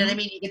 You know what I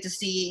mean? You get to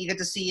see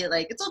it.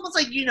 Like, it's almost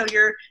like,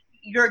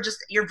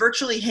 you're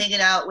virtually hanging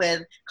out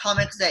with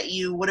comics that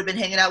you would have been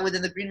hanging out with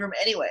in the green room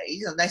anyway.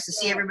 Nice to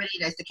see everybody,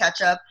 nice to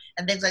catch up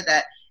and things like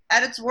that.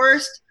 At its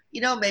worst,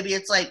 maybe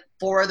it's like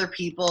four other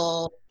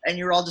people and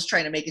you're all just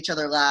trying to make each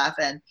other laugh.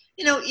 And,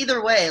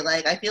 either way,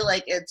 like, I feel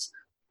like it's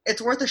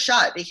worth a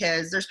shot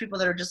because there's people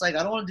that are just like,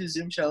 I don't want to do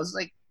Zoom shows.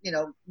 Like,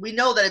 we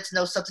know that it's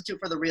no substitute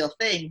for the real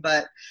thing,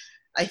 but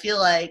I feel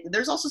like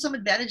there's also some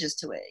advantages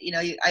to it.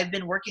 I've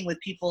been working with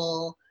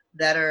people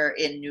that are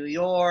in New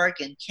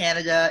York, in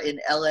Canada, in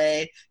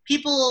LA,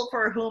 people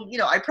for whom,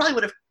 I probably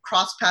would have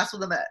crossed paths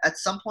with them at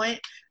some point,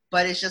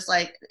 but it's just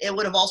like, it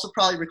would have also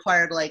probably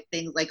required like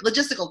things like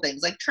logistical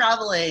things like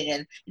traveling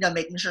and,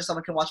 making sure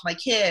someone can watch my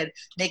kid,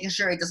 making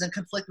sure it doesn't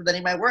conflict with any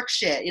of my work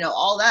shit,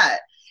 all that.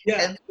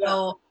 Yeah. And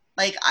so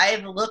like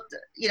I've looked,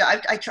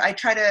 I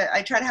try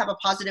to have a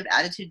positive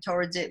attitude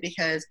towards it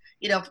because,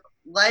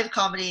 live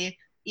comedy,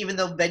 even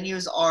though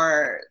venues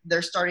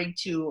they're starting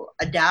to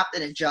adapt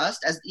and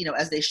adjust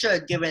as they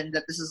should, given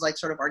that this is like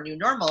sort of our new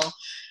normal,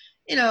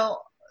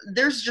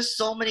 there's just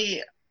so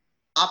many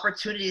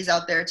opportunities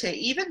out there to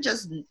even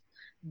just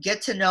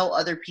get to know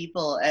other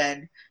people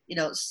and,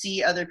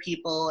 see other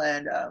people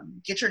and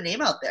get your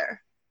name out there.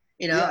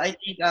 Yeah. I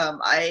think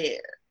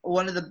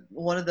one of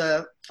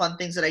the fun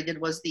things that I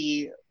did was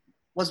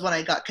when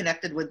I got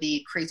connected with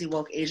the Crazy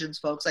Woke Asians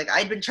folks. Like,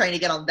 I'd been trying to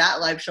get on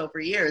that live show for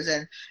years.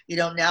 And,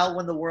 now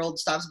when the world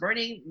stops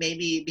burning,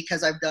 maybe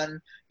because I've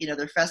done,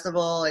 their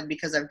festival and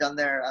because I've done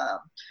their,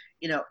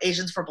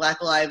 Asians for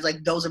Black Lives,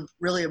 like those are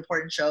really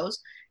important shows,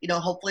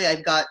 hopefully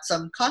I've got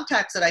some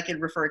contacts that I can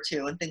refer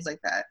to and things like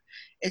that.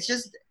 It's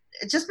just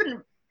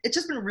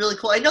been really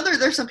cool. I know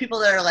there's some people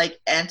that are like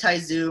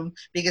anti-Zoom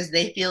because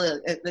they feel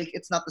like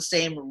it's not the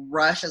same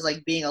rush as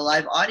like being a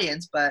live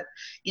audience. But,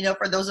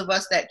 for those of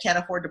us that can't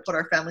afford to put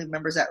our family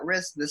members at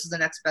risk, this is the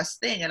next best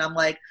thing. And I'm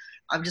like,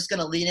 I'm just going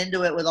to lean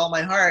into it with all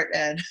my heart.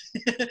 And,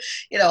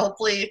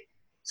 hopefully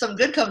some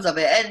good comes of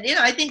it. And,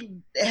 I think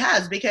it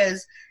has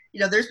because,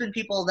 there's been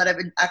people that have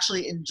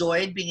actually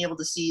enjoyed being able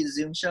to see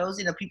Zoom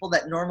shows, people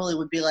that normally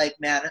would be like,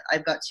 man,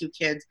 I've got 2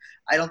 kids.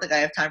 I don't think I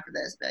have time for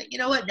this. But you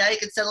know what? Now you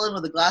can settle in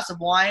with a glass of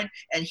wine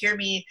and hear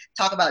me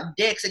talk about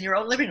dicks in your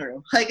own living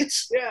room. Like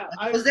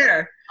I was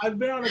there. I've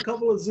been on a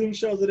couple of Zoom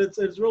shows and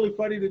it's really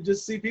funny to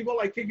just see people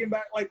like kicking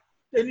back, like,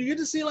 and you get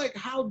to see like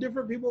how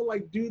different people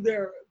like do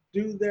their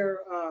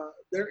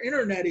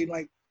interneting.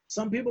 Like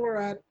some people are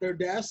at their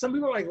desk, some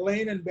people are like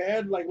laying in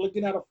bed, like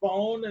looking at a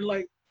phone and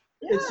like,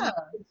 it's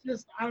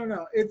just, I don't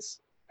know.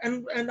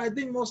 And I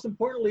think most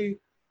importantly,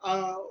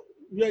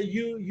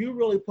 you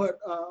really put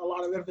a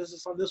lot of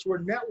emphasis on this. We're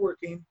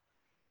networking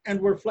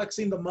and we're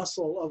flexing the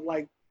muscle of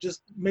like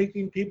just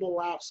making people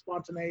laugh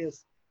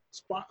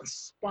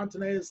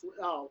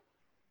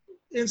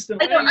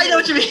instantly. I know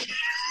what you mean.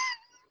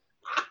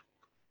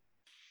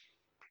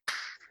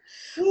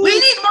 We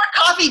need more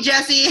coffee,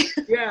 Jesse.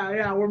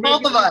 Yeah, we're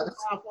both making of us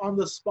laugh on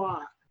the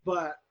spot.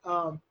 But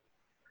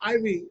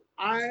Ivy,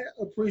 I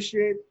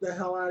appreciate the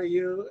hell out of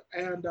you,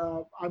 and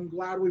I'm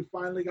glad we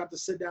finally got to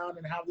sit down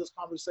and have this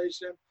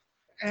conversation.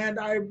 And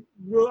I'm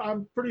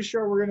pretty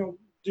sure we're gonna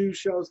do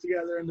shows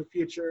together in the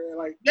future.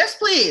 Like, yes,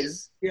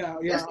 please. Yeah.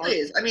 Yes,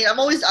 please. I mean, I'm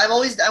always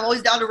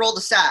down to roll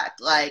the sack.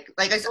 I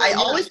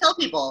always tell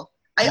people.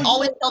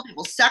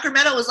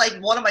 Sacramento is like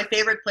one of my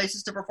favorite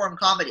places to perform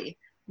comedy.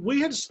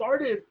 We had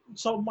started,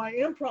 so my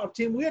improv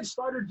team, we had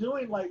started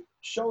doing like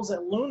shows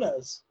at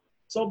Luna's.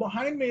 So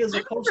behind me is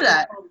a poster.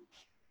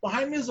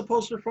 Behind me is a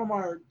poster from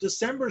our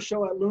December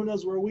show at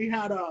Luna's where we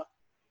had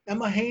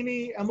Emma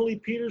Haney, Emily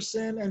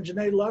Peterson, and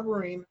Janae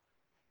Levering.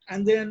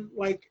 And then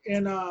like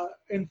in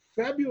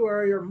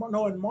February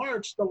in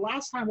March, the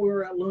last time we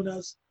were at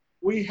Luna's,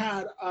 we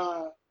had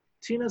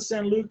Tina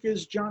San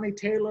Lucas, Johnny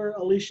Taylor,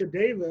 Alicia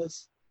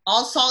Davis.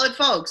 All solid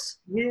folks.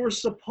 We were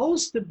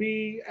supposed to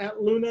be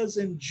at Luna's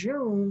in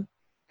June,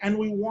 and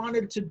we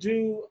wanted to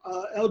do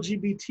a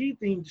LGBT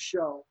themed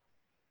show.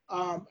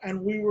 And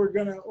we were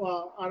gonna,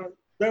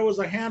 there was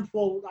a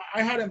handful,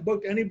 I hadn't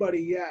booked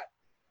anybody yet,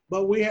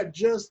 but we had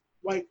just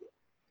like,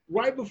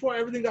 right before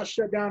everything got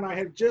shut down, I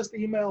had just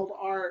emailed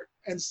Art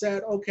and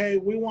said, okay,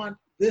 we want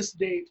this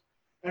date.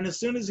 And as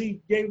soon as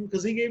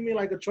because he gave me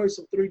like a choice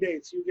of 3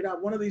 dates. You could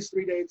have one of these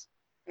 3 dates.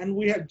 And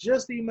we had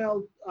just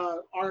emailed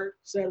Art,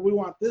 said we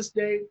want this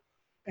date.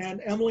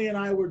 And Emily and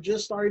I were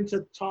just starting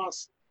to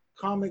toss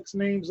comics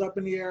names up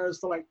in the air as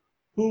to like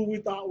who we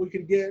thought we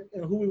could get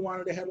and who we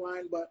wanted to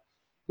headline. But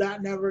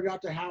that never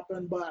got to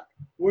happen. But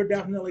we're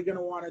definitely going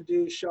to want to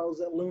do shows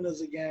at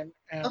Luna's again.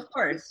 And of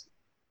course.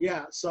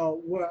 Yeah.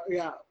 So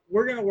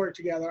we're going to work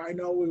together. I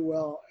know we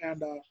will.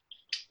 And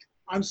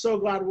I'm so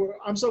glad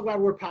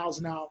we're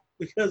pals now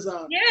because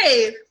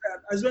yay!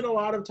 I spent a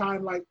lot of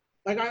time like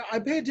I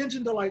pay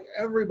attention to like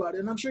everybody,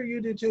 and I'm sure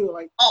you do too.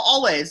 Like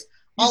always.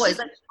 Like,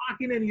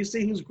 talking and you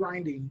see who's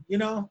grinding.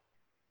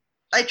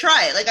 I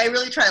try. Like I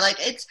really try. Like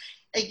it's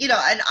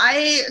and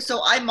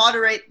I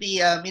moderate the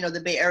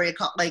the Bay Area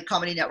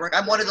Comedy Network.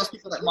 I'm one of those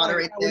people that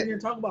moderates it. We didn't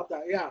talk about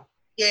that. Yeah.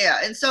 Yeah,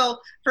 and so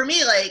for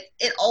me, like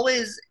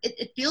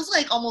it feels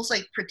like almost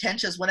like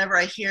pretentious whenever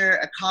I hear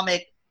a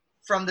comic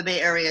from the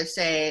Bay Area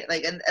say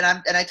like, and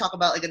I talk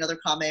about like another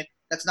comic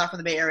that's not from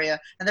the Bay Area,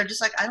 and they're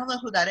just like, I don't know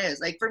who that is.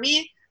 Like for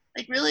me,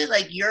 Like really,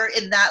 like you're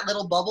in that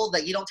little bubble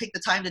that you don't take the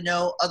time to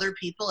know other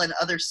people and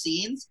other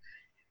scenes.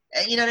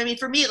 And you know what I mean?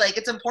 For me, like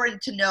it's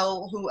important to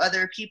know who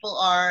other people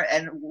are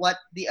and what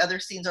the other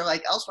scenes are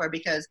like elsewhere,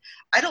 because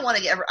I don't want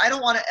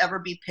to ever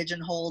be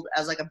pigeonholed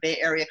as like a Bay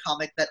Area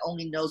comic that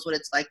only knows what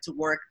it's like to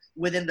work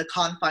within the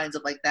confines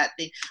of like that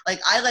thing.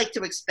 Like I like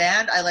to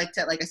expand. I like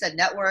to, like I said,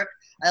 network.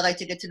 I like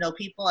to get to know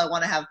people. I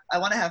want to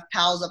have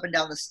pals up and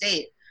down the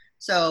state.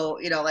 So,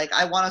 you know, like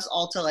I want us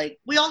all to like,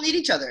 we all need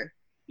each other.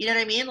 You know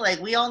what I mean? Like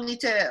we all need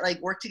to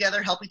like work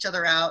together, help each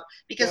other out,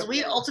 because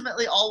we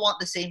ultimately all want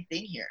the same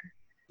thing here.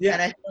 Yeah.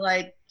 And I feel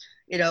like,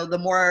 you know, the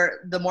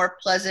more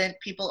pleasant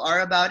people are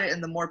about it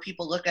and the more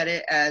people look at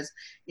it as,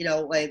 you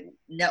know, like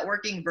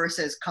networking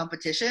versus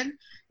competition,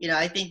 you know,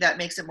 I think that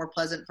makes it more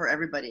pleasant for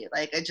everybody.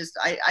 Like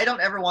I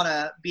don't ever want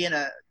to be in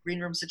a green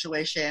room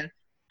situation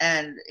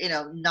and, you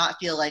know, not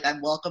feel like I'm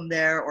welcome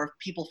there, or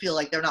people feel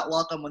like they're not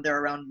welcome when they're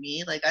around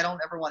me. Like I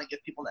don't ever want to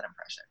give people that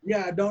impression.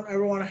 Yeah, I don't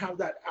ever want to have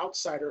that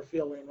outsider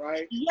feeling,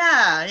 right?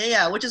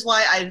 Yeah. Which is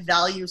why I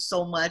value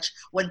so much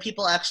when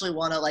people actually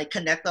want to like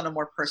connect on a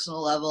more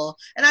personal level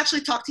and actually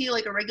talk to you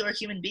like a regular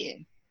human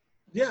being.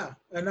 Yeah,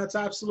 and that's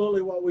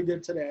absolutely what we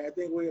did today. I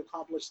think we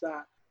accomplished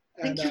that.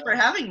 And, Thank you for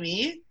having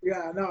me.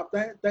 Yeah, no,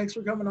 thanks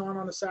for coming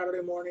on a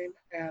Saturday morning,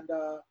 and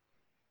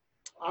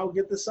I'll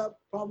get this up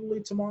probably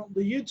tomorrow.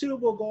 The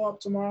YouTube will go up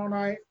tomorrow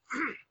night.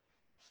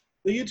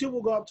 The YouTube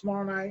will go up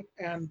tomorrow night,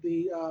 and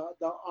the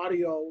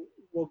audio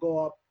will go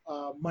up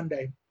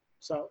Monday.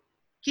 So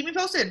keep me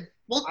posted.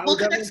 We'll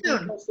connect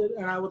soon. Posted,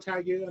 and I will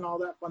tag you and all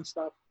that fun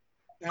stuff.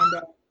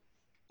 And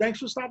thanks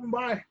for stopping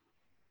by.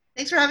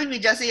 Thanks for having me,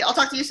 Jesse. I'll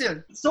talk to you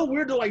soon. It's so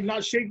weird to like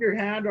not shake your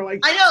hand or like.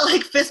 I know,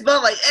 like fist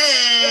bump, like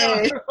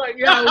hey. Fist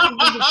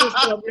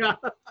bump, yeah.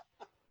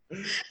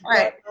 All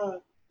right.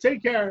 But,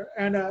 take care,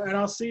 and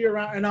I'll see you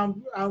around.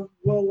 And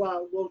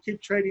we'll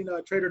keep trading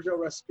Trader Joe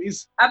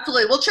recipes.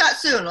 Absolutely, we'll chat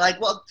soon. Like,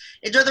 well,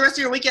 enjoy the rest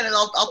of your weekend, and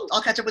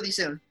I'll catch up with you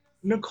soon.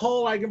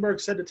 Nicole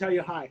Eigenberg said to tell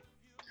you hi.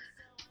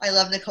 I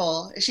love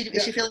Nicole. Is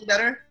she feeling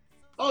better?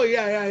 Oh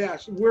yeah.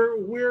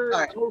 We're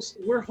right.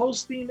 We're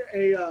hosting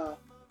a.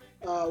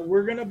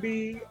 We're gonna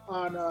be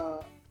on a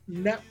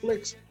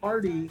Netflix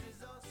party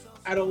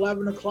at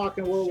 11 o'clock,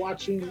 and we're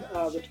watching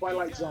The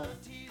Twilight Zone.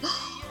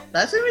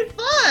 That's gonna be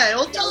fun.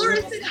 Well, tell her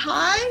I said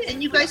hi,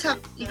 and you guys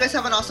have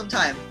an awesome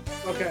time.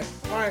 Okay.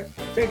 All right.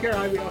 Take care,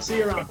 Ivy. I'll see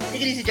you around.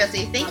 Take it easy,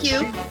 Jesse. Thank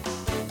you.